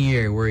 1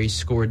 year where he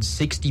scored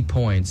 60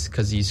 points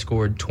because he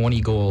scored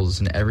 20 goals,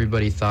 and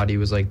everybody thought he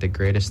was like the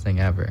greatest thing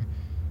ever.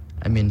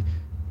 I mean,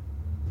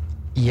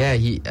 yeah,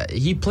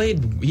 he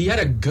played. He had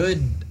a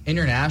good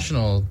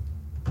international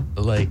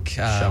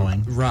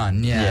Showing.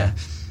 run. Yeah.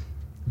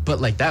 But,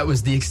 like, that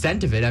was the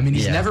extent of it. I mean,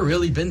 he's Yeah. never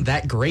really been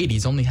that great.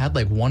 He's only had,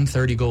 like, 1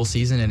 30-goal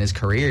season in his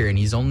career, and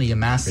he's only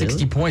amassed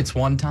 60 points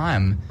one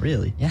time.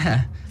 Really?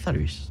 Yeah. I thought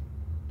he was.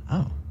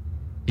 Oh,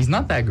 He's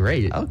not that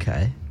great.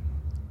 okay.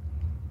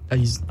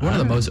 He's one of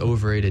the most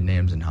overrated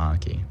names in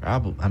hockey.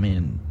 Probably. I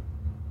mean,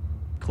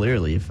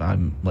 clearly, if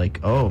I'm like,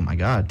 oh my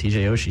God,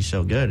 TJ Oshie's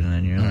so good, and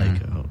then you're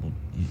like, oh, well,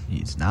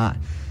 he's not.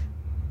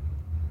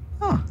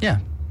 Huh. Yeah.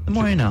 The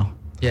more you know.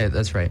 Yeah,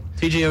 that's right.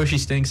 TJ Oshie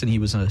stinks, and he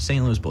was a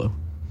St. Louis Blue.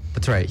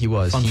 That's right. He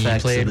was. Fun He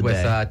facts of played the with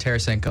day.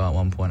 Tarasenko at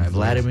one point, I believe.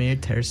 Vladimir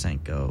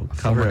Tarasenko.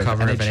 Cover of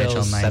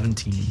NHL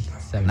 17.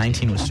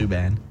 19 was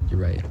Subban. You're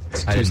right.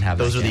 I didn't have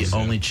Those that are the game.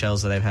 only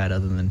Chels that I've had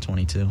other than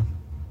 22.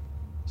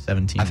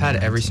 17. I've had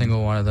and every 19.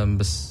 single one of them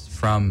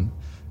from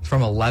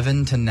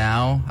 11 to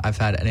now. I've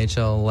had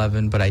NHL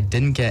 11, but I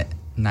didn't get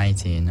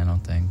 19, I don't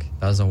think.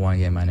 That was the one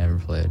game I never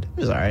played. It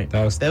was all right.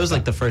 That was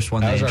like the first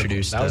one they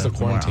introduced. That was a more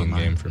quarantine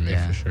online. game for me,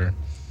 Yeah. for sure.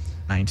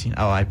 19.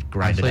 Oh, I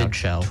grinded played out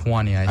Shell.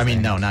 20, I mean,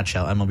 think. no, not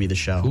Shell. MLB The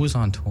Show. Who was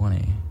on 20?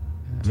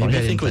 Maybe I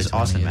didn't think it was play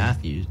 20 Austin either.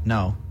 Matthews.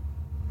 No.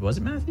 Was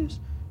it Matthews?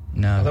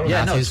 No.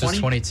 Yeah, no, Matthews 20? was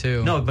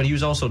 22. No, but he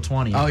was also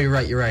 20. Oh, you're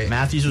right.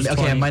 Matthews was Okay,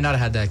 20. I might not have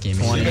had that game.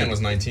 20. Subban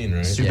was 19,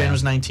 right? Subban Yeah.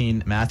 was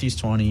 19. Matthews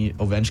 20.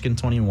 Ovechkin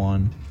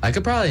 21. I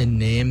could probably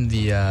name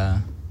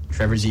the...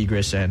 Trevor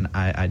Zegras, and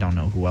I don't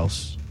know who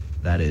else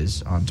that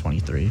is on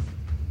 23.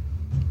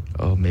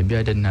 Oh, maybe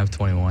I didn't have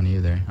 21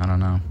 either. I don't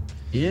know.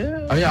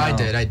 Yeah. Oh, yeah, I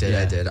did. I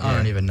Yeah.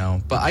 don't even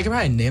know. But I could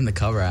probably name the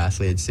cover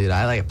athletes, dude.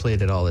 I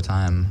played it all the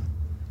time.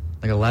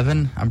 Like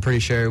 11, I'm pretty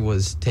sure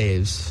was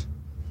Taves.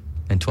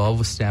 And 12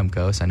 was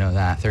Stamkos. I know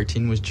that.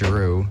 13 was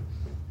Giroux.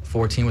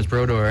 14 was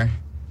Brodeur.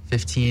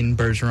 15,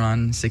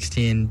 Bergeron.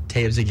 16,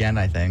 Taves again,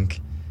 I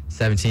think.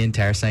 17,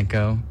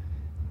 Tarasenko.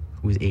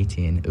 Who was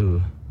 18?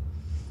 Ooh.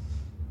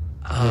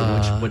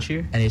 which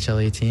year?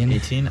 NHL 18.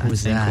 18, Who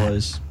was I think that?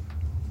 was...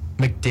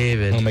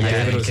 McDavid. Oh,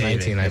 McDavid I was think.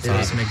 19, I It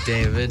was thought.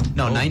 McDavid.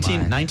 No, Oh,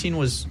 19, my. 19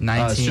 was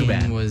 19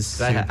 Subban.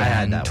 was I Subban.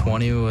 had that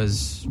 20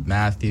 was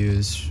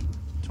Matthews.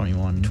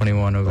 21.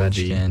 21 OV.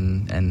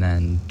 Ovechkin. And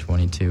then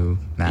 22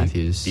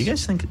 Matthews. Do you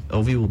guys think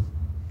Ovi will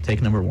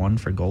take number 1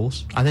 for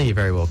goals? I think he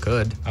very well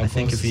could. How I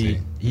think close if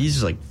is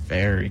he's like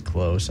very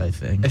close, I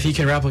think. If he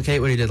can replicate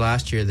what he did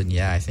last year, then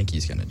yeah, I think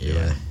he's going to do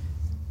Yeah. it.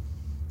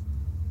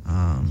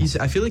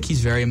 I feel like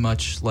he's very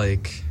much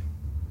like...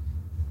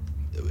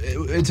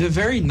 It's a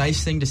very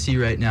nice thing to see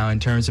right now in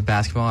terms of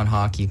basketball and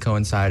hockey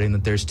coinciding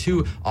that there's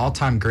 2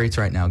 all-time greats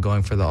right now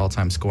going for the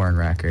all-time scoring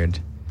record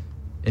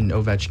in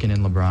Ovechkin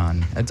and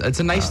LeBron. It's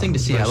a nice thing to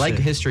see. I like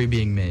history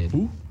being made.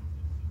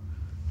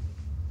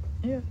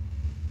 Yeah.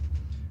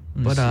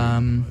 But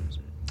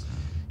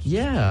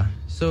yeah.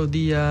 So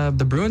the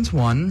Bruins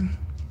won,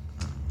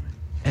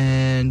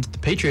 and the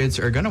Patriots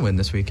are going to win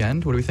this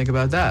weekend. What do we think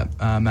about that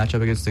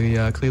matchup against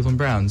the Cleveland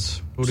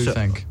Browns? What do you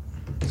think?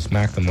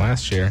 Smacked them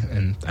last year,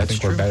 and I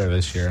think we're better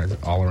this year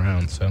all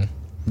around. So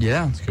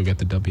Yeah. let's go get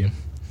the W.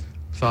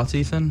 Thoughts,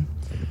 Ethan?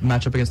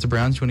 Matchup against the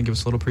Browns. You want to give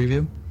us a little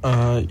preview?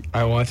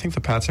 I think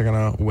the Pats are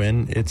gonna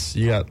win.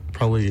 You got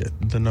probably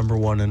the number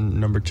 1 and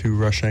number 2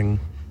 rushing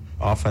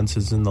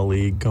offenses in the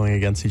league going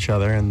against each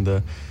other, and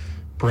the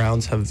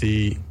Browns have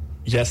the.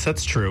 Yes,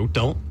 that's true.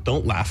 Don't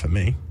laugh at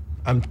me.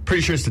 I'm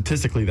pretty sure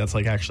statistically that's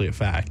like actually a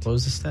fact. What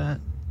was the stat?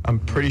 I'm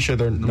pretty sure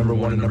they're number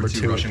 1 and number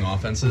 2 rushing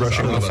offenses. Rushing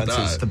I don't know about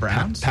offenses. that. The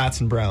Browns? Pats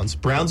and Browns.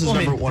 Browns is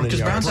number 1 in because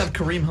yards. Browns have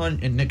Kareem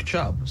Hunt and Nick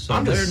Chubb, so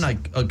I'm they're just-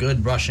 like a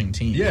good rushing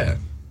team. Yeah.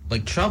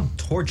 Like Chubb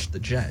torched the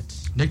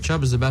Jets. Nick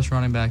Chubb is the best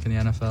running back in the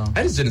NFL.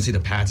 I just didn't see the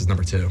Pats as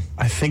number 2.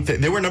 I think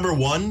that they were number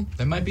 1.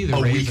 That might be the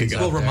A week Ravens.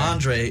 ago. out Well, there.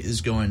 Ramondre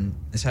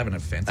is having a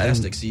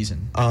fantastic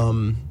season.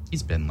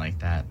 He's been like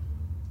that.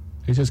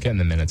 He's just getting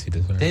the minutes he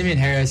deserves. Damian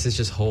Harris is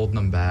just holding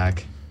them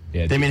back.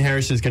 Yeah, Damian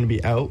Harris is going to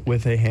be out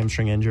with a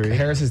hamstring injury.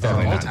 Harris is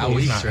definitely not. multiple he's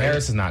weeks, not- right?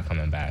 Harris is not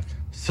coming back.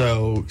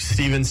 So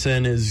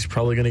Stevenson is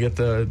probably going to get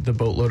the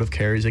boatload of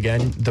carries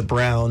again. The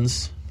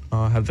Browns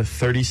have the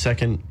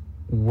 32nd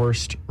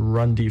worst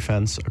run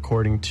defense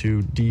according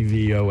to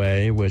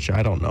DVOA, which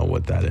I don't know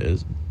what that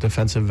is.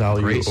 Defensive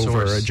value Great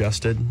over source.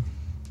 adjusted.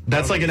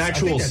 That's like an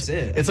actual. I think that's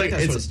it. It's like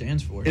that's it's what it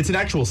stands for. It's an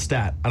actual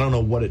stat. I don't know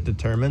what it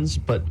determines,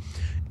 but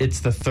it's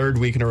the third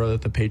week in a row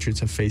that the Patriots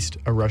have faced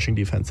a rushing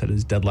defense that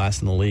is dead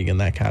last in the league in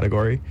that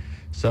category.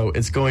 So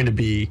it's going to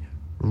be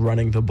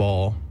running the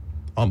ball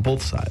on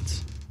both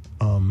sides.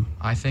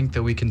 I think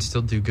that we can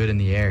still do good in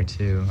the air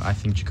too. I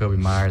think Jacoby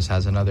Myers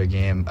has another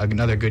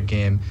good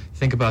game.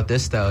 Think about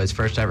this though: his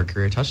first ever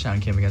career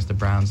touchdown came against the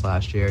Browns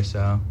last year.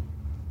 So,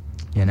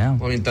 Well,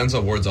 I mean,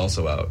 Denzel Ward's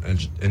also out, and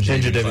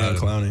Jadeveon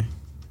Clowney.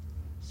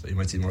 So you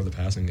might see more of the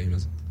passing game.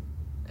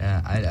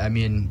 Yeah, I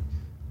mean,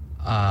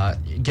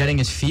 getting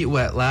his feet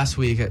wet last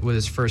week with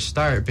his first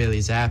start,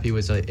 Bailey Zappi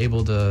was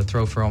able to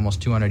throw for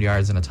almost 200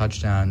 yards and a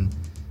touchdown.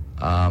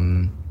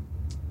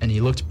 And he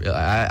looked,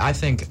 I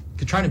think,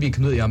 trying to be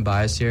completely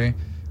unbiased here,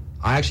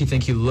 I actually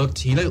think he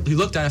looked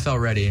NFL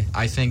ready.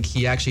 I think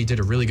he actually did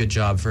a really good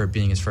job for it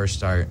being his first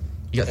start.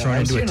 He got thrown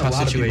into a tough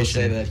situation. People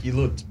say that he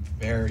looked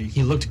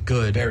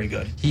good. Very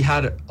good. He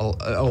had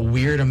a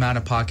weird amount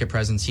of pocket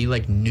presence. He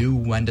knew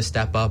when to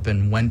step up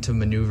and when to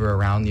maneuver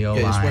around the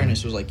O-line. Yeah, his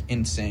awareness was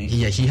insane.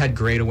 Yeah, he had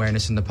great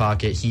awareness in the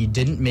pocket. He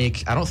didn't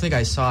make, I don't think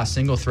I saw a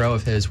single throw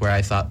of his where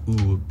I thought,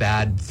 ooh,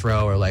 bad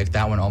throw, or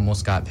that one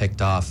almost got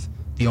picked off.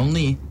 The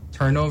only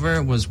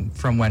turnover was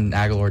from when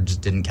Aguilar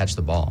just didn't catch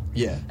the ball.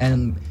 Yeah.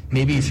 And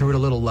maybe he threw it a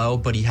little low,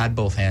 but he had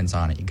both hands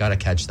on it. You got to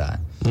catch that.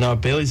 No,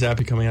 Bailey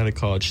Zappi coming out of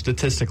college,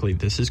 statistically,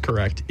 this is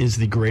correct, is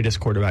the greatest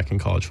quarterback in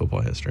college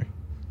football history.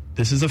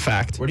 This is a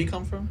fact. Where do you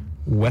come from?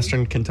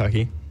 Western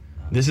Kentucky.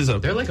 They're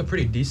a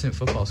pretty decent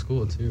football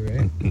school too,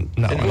 right?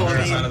 No.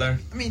 Out of there?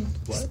 I mean,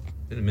 what?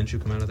 Didn't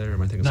Minshew come out of there? Or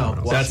am I thinking No, someone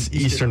else? That's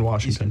Eastern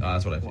Washington.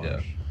 That's what yeah.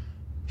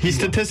 He's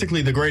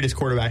statistically the greatest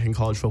quarterback in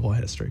college football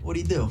history. What do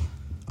you do?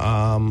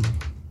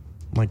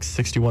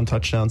 61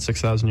 touchdowns,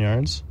 6,000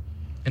 yards.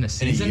 In a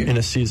season? In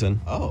a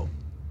season. Oh.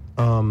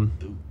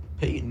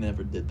 Peyton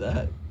never did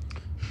that.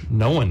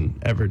 No one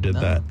ever did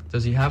that.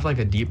 Does he have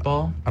a deep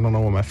ball? I don't know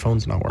why my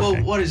phone's not working.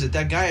 Well, what is it?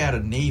 That guy out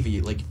of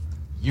Navy,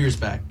 years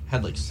back,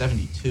 had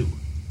 72.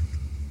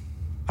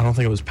 I don't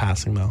think it was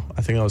passing, though.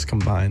 I think it was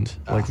combined,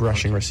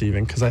 rushing,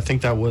 receiving, because I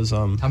think that was...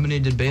 How many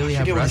did Bailey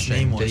have forget what his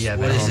rushing? name was. Did he have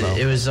What is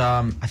any? it? It was,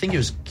 I think it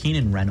was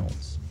Keenan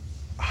Reynolds.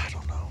 I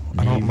don't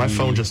know. My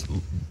phone just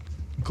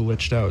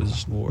glitched out.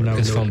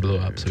 His phone blew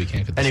up, so we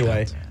can't get the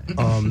Anyway,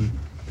 stats.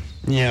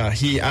 yeah,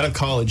 he out of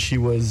college, he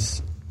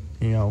was,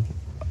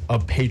 a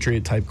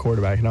Patriot-type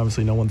quarterback, and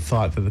obviously no one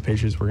thought that the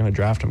Patriots were going to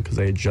draft him because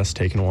they had just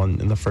taken one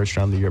in the first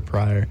round the year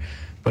prior.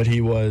 But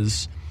he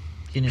was...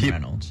 Keenan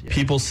Reynolds. Yeah.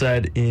 People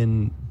said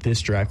in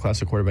this draft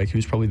class of quarterback, he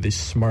was probably the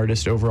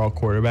smartest overall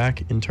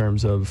quarterback in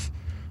terms of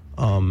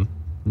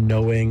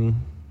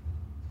knowing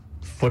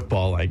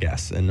football, I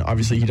guess. And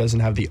obviously he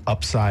doesn't have the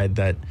upside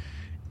that,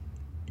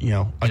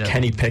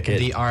 Kenny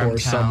Pickett or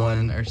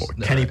someone,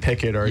 Kenny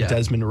Pickett or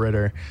Desmond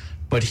Ridder.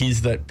 But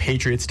he's the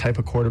Patriots type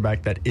of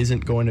quarterback that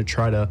isn't going to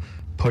try to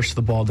push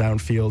the ball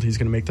downfield. He's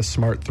going to make the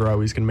smart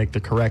throw. He's going to make the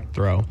correct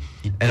throw.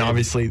 And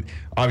obviously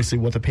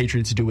what the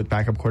Patriots do with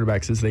backup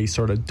quarterbacks is they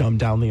sort of dumb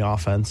down the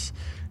offense,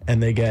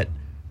 and they get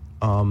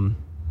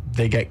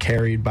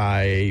carried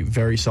by a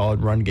very solid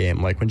run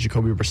game. Like when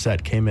Jacoby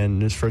Brissett came in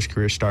his first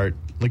career start,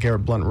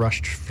 LeGarrette Blount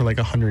rushed for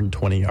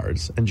 120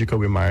 yards, and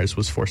Jacoby Myers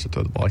was forced to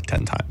throw the ball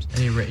 10 times. And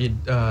he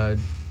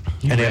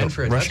ran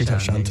for a rushing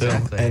touchdown too.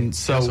 Exactly. And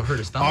so He also hurt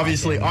his thumb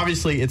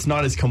obviously it's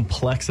not as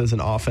complex as an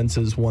offense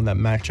as one that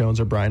Mac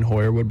Jones or Brian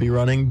Hoyer would be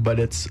running, but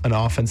it's an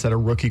offense that a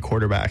rookie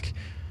quarterback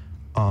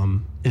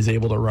is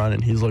able to run,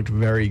 and he's looked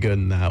very good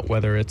in that,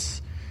 whether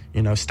it's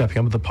stepping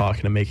up in the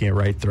pocket and making a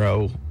right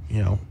throw,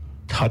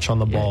 touch on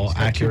the ball, he's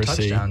got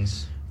accuracy. 2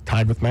 touchdowns.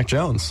 Tied with Mac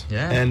Jones.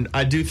 Yeah. And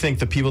I do think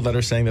the people that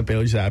are saying that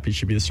Bailey Zappi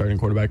should be the starting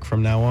quarterback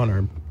from now on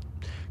are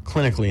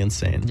clinically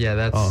insane. Yeah,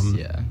 that's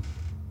yeah.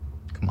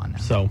 Come on now.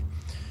 So,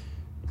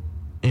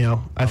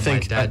 I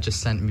think my dad just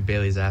sent me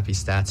Bailey Zappi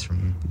stats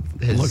from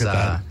his. Look at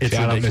that. It's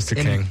Shout out ridiculous.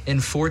 Mr. King. In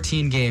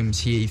 14 games,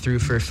 he threw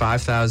for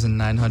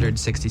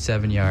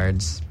 5,967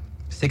 yards,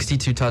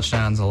 62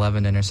 touchdowns,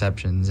 11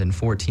 interceptions in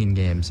 14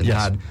 games, and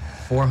Yes. had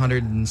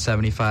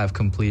 475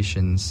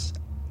 completions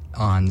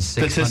on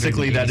 686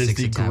 Statistically, that is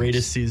the attempts.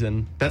 greatest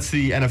season. That's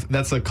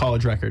the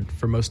college record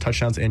for most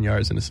touchdowns and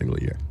yards in a single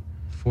year.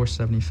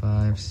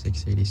 475,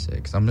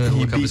 686. I'm going to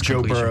He look up his beat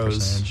Joe completion Burrow's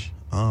percentage.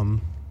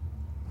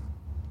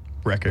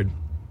 record,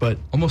 but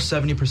Almost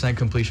 70%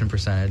 completion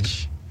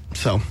percentage.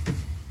 so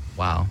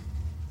Wow.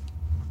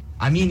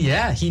 I mean,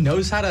 yeah, he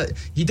knows how to.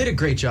 He did a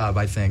great job,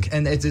 I think,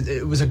 and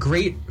it was a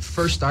great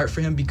first start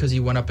for him because he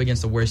went up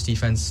against the worst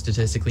defense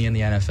statistically in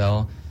the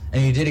NFL,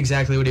 and he did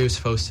exactly what he was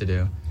supposed to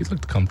do. He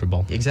looked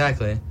comfortable.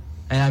 Exactly,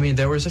 and I mean,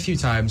 there was a few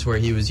times where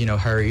he was,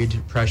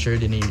 hurried,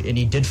 pressured, and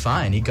he did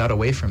fine. He got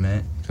away from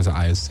it. Because the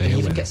eyes say Did he it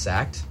even win. get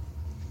sacked?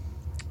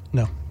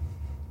 no.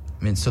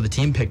 I mean, so the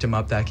team picked him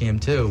up that game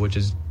too, which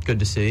is good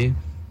to see.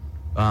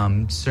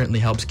 Certainly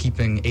helps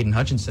keeping Aiden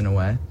Hutchinson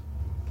away,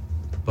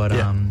 but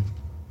Yeah.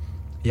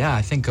 Yeah,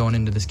 I think going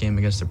into this game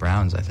against the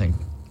Browns, I think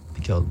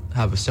think he'll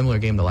have a similar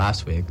game to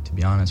last week, to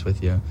be honest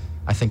with you.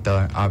 I think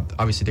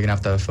obviously they're going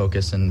to have to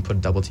focus and put a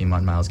double team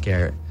on Myles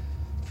Garrett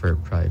for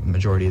probably the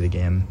majority of the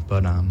game.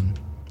 But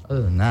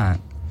other than that.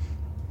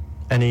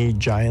 Any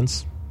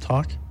Giants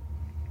talk?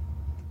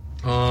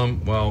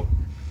 Well,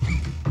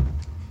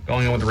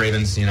 going on with the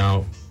Ravens,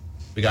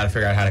 we got to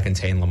figure out how to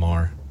contain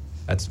Lamar.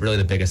 That's really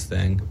the biggest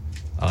thing.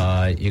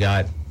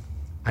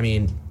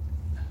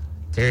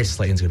 Darius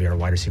Slayton's going to be our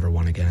wide receiver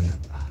 1 again.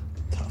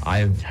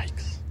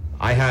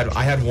 I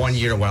had 1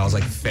 year where I was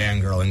like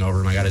fangirling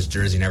over him. I got his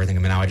jersey and everything,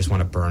 and now I just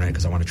want to burn it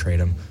because I want to trade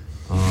him.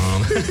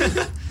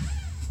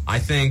 I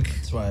think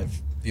That's why I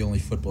have the only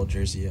football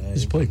jersey I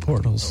Just Blake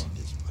Bortles.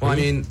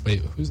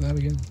 Wait, who's that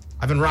again?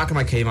 I've been rocking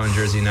my Kayvon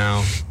jersey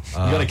now. You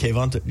got a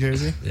Kayvon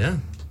jersey? Yeah.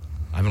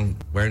 I've been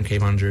wearing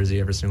Kayvon jersey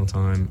every single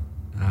time.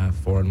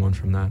 4-1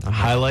 from that.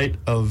 Highlight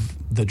of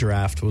the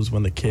draft was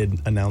when the kid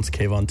announced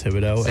Kayvon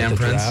Thibodeau Sam at the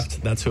Prince?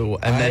 Draft. That's who.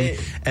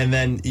 And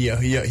then he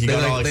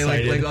got all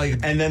excited.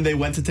 And then they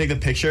went to take the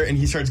picture, and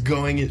he starts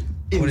going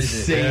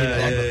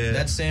insane.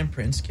 That Sam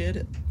Prince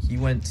kid, he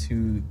went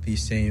to the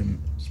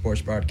same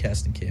sports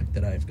broadcasting camp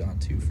that I've gone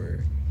to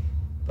for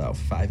about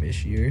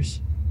 5-ish years.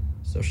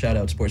 So shout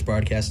out sports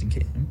broadcasting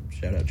camp.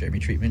 Shout out Jeremy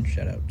Treatment.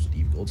 Shout out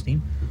Steve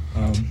Goldstein.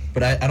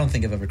 But I don't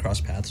think I've ever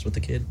crossed paths with the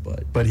kid.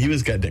 But he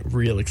was getting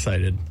real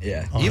excited.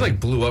 Yeah. He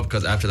blew up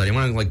because after that he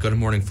went to Good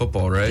Morning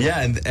Football, right?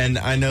 Yeah, and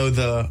I know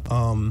this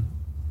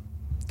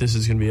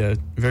is going to be a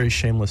very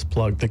shameless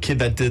plug. The kid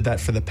that did that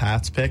for the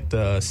Pats pick,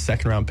 the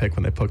second round pick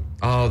when they picked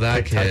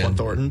that kid, Tyquan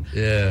Thornton.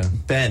 Yeah,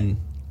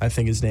 Ben, I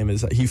think his name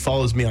is. He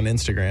follows me on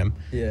Instagram.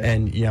 Yeah,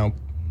 and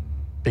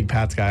big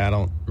Pats guy. I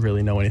don't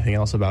really know anything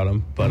else about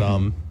him, but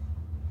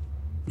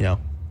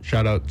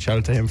shout out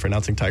to him for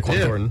announcing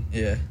Tyquan Thornton.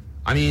 Yeah.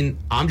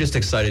 I'm just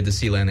excited to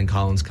see Landon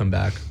Collins come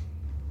back.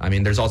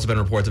 There's also been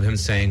reports of him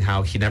saying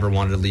how he never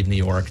wanted to leave New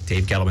York.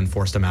 Dave Gettleman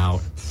forced him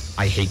out.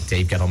 I hate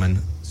Dave Gettleman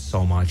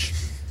so much.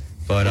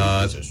 But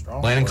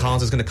Landon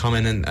Collins is going to come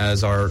in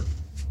as our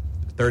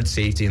third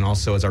safety and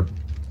also as our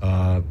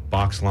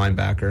box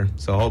linebacker.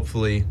 So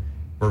hopefully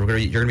you're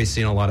going to be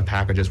seeing a lot of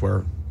packages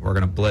where we're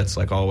going to blitz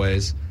like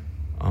always.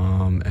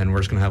 And we're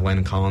just going to have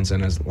Landon Collins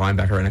in as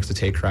linebacker right next to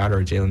Tate Crowder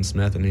or Jalen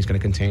Smith, and he's going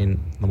to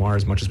contain Lamar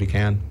as much as we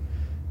can.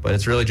 But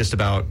it's really just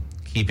about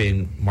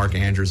keeping Mark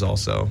Andrews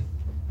also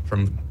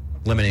from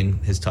limiting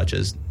his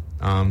touches.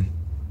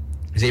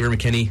 Xavier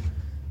McKinney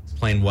is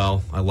playing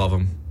well. I love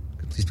him.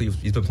 He's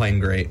been playing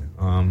great.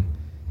 And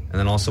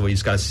then also we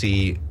just got to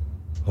see,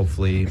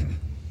 hopefully,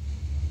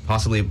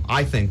 possibly,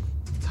 I think,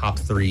 top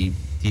 3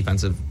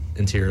 defensive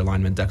interior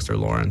lineman Dexter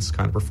Lawrence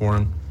kind of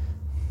perform.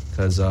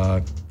 Because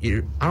I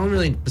don't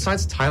really,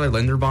 besides Tyler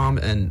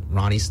Linderbaum and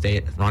Ronnie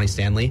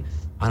Stanley,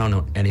 I don't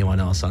know anyone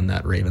else on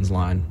that Ravens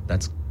line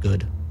that's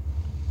good.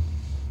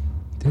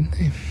 Didn't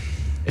they?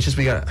 It's just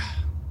we got.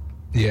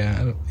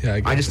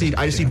 I just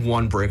need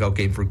one breakout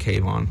game for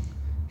Kayvon.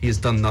 He has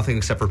done nothing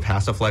except for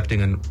pass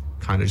deflecting and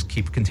kind of just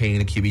keep containing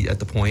the QB at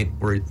the point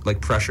where he,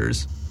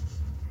 pressures.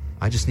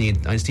 I just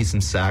need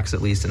some sacks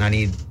at least, and I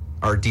need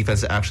our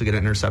defense to actually get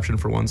an interception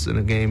for once in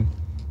a game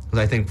because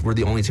I think we're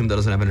the only team that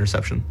doesn't have an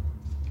interception.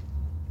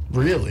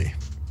 Really?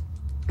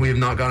 We have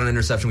not gotten an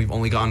interception. We've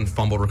only gotten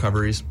fumble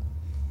recoveries.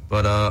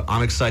 But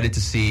I'm excited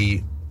to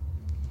see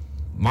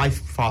my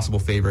possible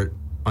favorite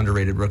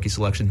underrated rookie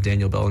selection,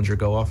 Daniel Bellinger,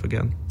 go off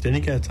again. Didn't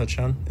he get a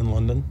touchdown in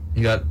London?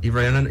 He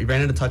ran in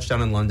a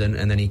touchdown in London,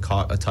 and then he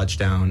caught a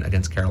touchdown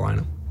against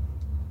Carolina.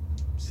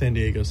 San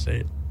Diego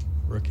State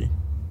rookie.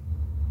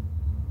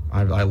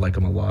 I like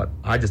him a lot.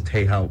 I just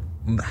hate how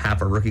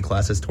half our rookie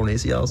class has torn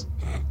ACLs.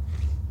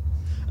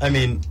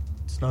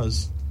 It's not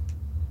as...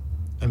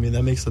 that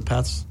makes the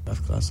Pats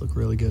F class look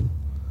really good.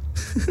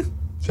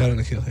 Shout out to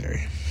Nikhil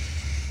Harry.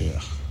 Yeah.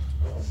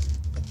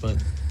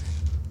 But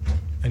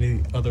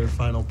any other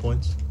final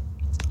points?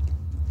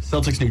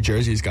 Celtics New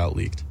Jersey's got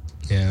leaked.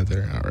 Yeah,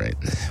 they're all right.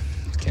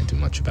 Can't do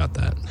much about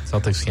that.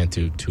 Celtics can't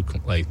do too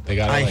they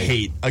got. I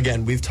hate,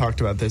 again, we've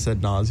talked about this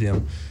ad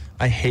nauseum.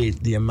 I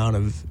hate the amount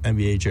of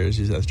NBA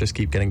jerseys that just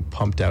keep getting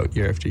pumped out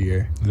year after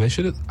year. They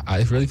should.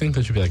 I really think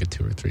there should be like a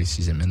 2 or 3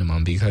 season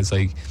minimum because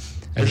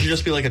There should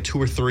just be like a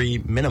 2 or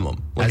 3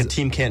 minimum. A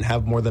team can't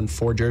have more than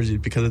 4 jerseys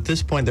because at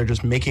this point they're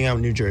just making out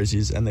new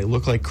jerseys and they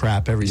look like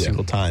crap every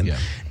single time. Yeah.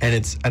 And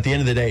it's at the end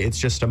of the day, it's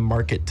just a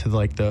market to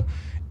the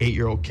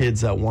 8-year-old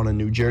kids that want a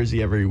new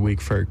jersey every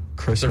week for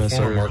Christmas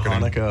or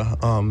Hanukkah.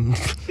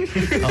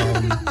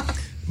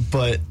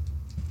 But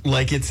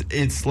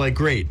it's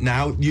great.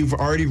 Now you've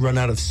already run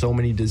out of so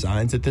many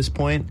designs at this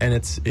point, and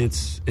it's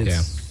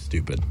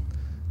stupid.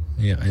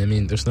 Yeah,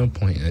 there's no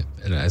point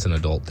as an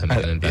adult to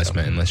make an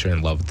investment unless you're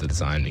in love with the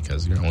design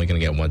because you're only going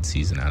to get 1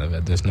 season out of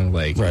it. There's no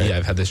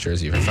I've had this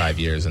jersey for 5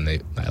 years and I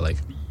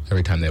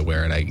every time they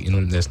wear it,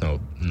 there's none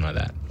of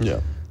that. Yeah.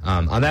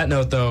 On that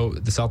note, though,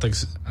 the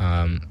Celtics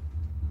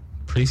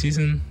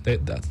preseason,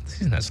 the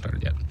season hasn't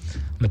started yet.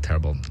 I'm a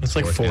terrible. It's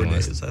like 4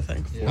 days, I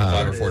think.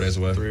 5 or 4 days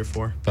away. 3 or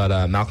 4.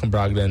 But Malcolm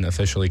Brogdon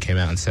officially came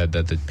out and said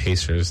that the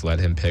Pacers let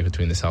him pick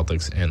between the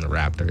Celtics and the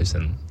Raptors,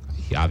 and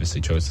he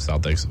obviously chose the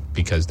Celtics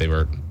because they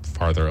were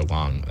farther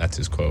along. That's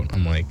his quote.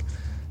 I'm like,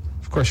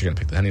 of course you're going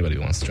to pick anybody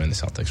who wants to join the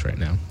Celtics right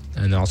now.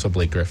 And also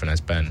Blake Griffin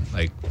has been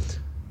like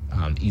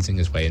easing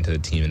his way into the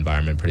team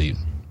environment pretty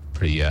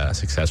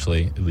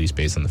successfully, at least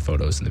based on the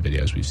photos and the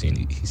videos we've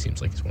seen. He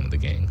seems like he's one of the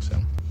gang. So,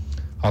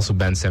 also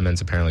Ben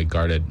Simmons apparently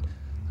guarded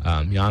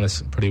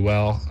Giannis pretty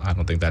well. I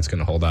don't think that's going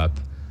to hold up.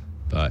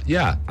 But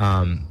yeah,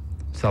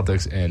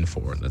 Celtics in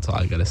 4. That's all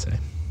I got to say.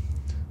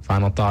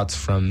 Final thoughts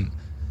from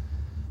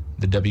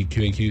the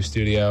WQAQ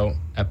studio,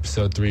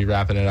 episode 3,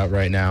 wrapping it up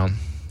right now.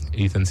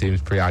 Ethan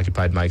seems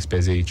preoccupied. Mike's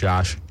busy.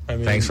 Josh,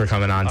 thanks for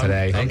coming on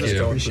today. I'm just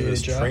going through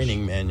this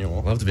training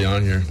manual. Love to be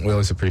on here. We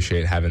always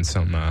appreciate having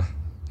some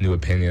new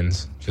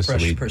opinions, just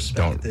Fresh so we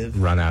perspective.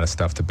 don't run out of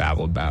stuff to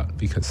babble about,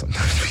 because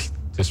sometimes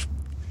we just...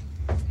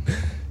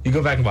 You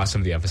go back and watch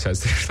some of the episodes,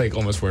 they're like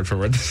almost word for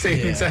word the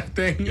same exact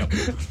thing. Yep.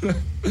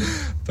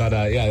 But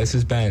yeah, this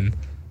has been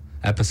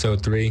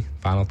episode 3.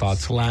 Final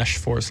thoughts.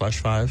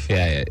 /4/5.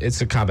 Yeah, it's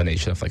a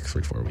combination of like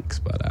 3-4 weeks,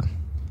 but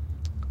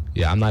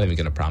yeah, I'm not even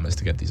going to promise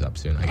to get these up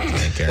soon. I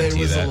can't guarantee It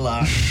was that. a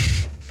lot.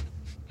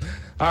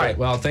 All right,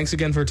 well, thanks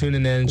again for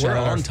tuning in. We're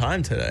on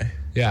time today.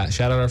 Yeah,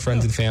 shout out our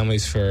friends and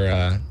families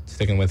for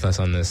sticking with us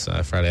on this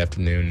Friday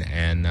afternoon,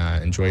 and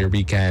enjoy your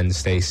weekend.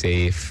 Stay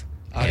safe.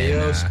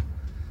 Adios. And,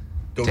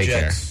 Go take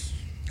Jets.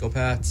 Go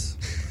Pats.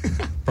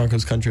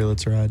 Broncos country,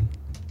 let's ride.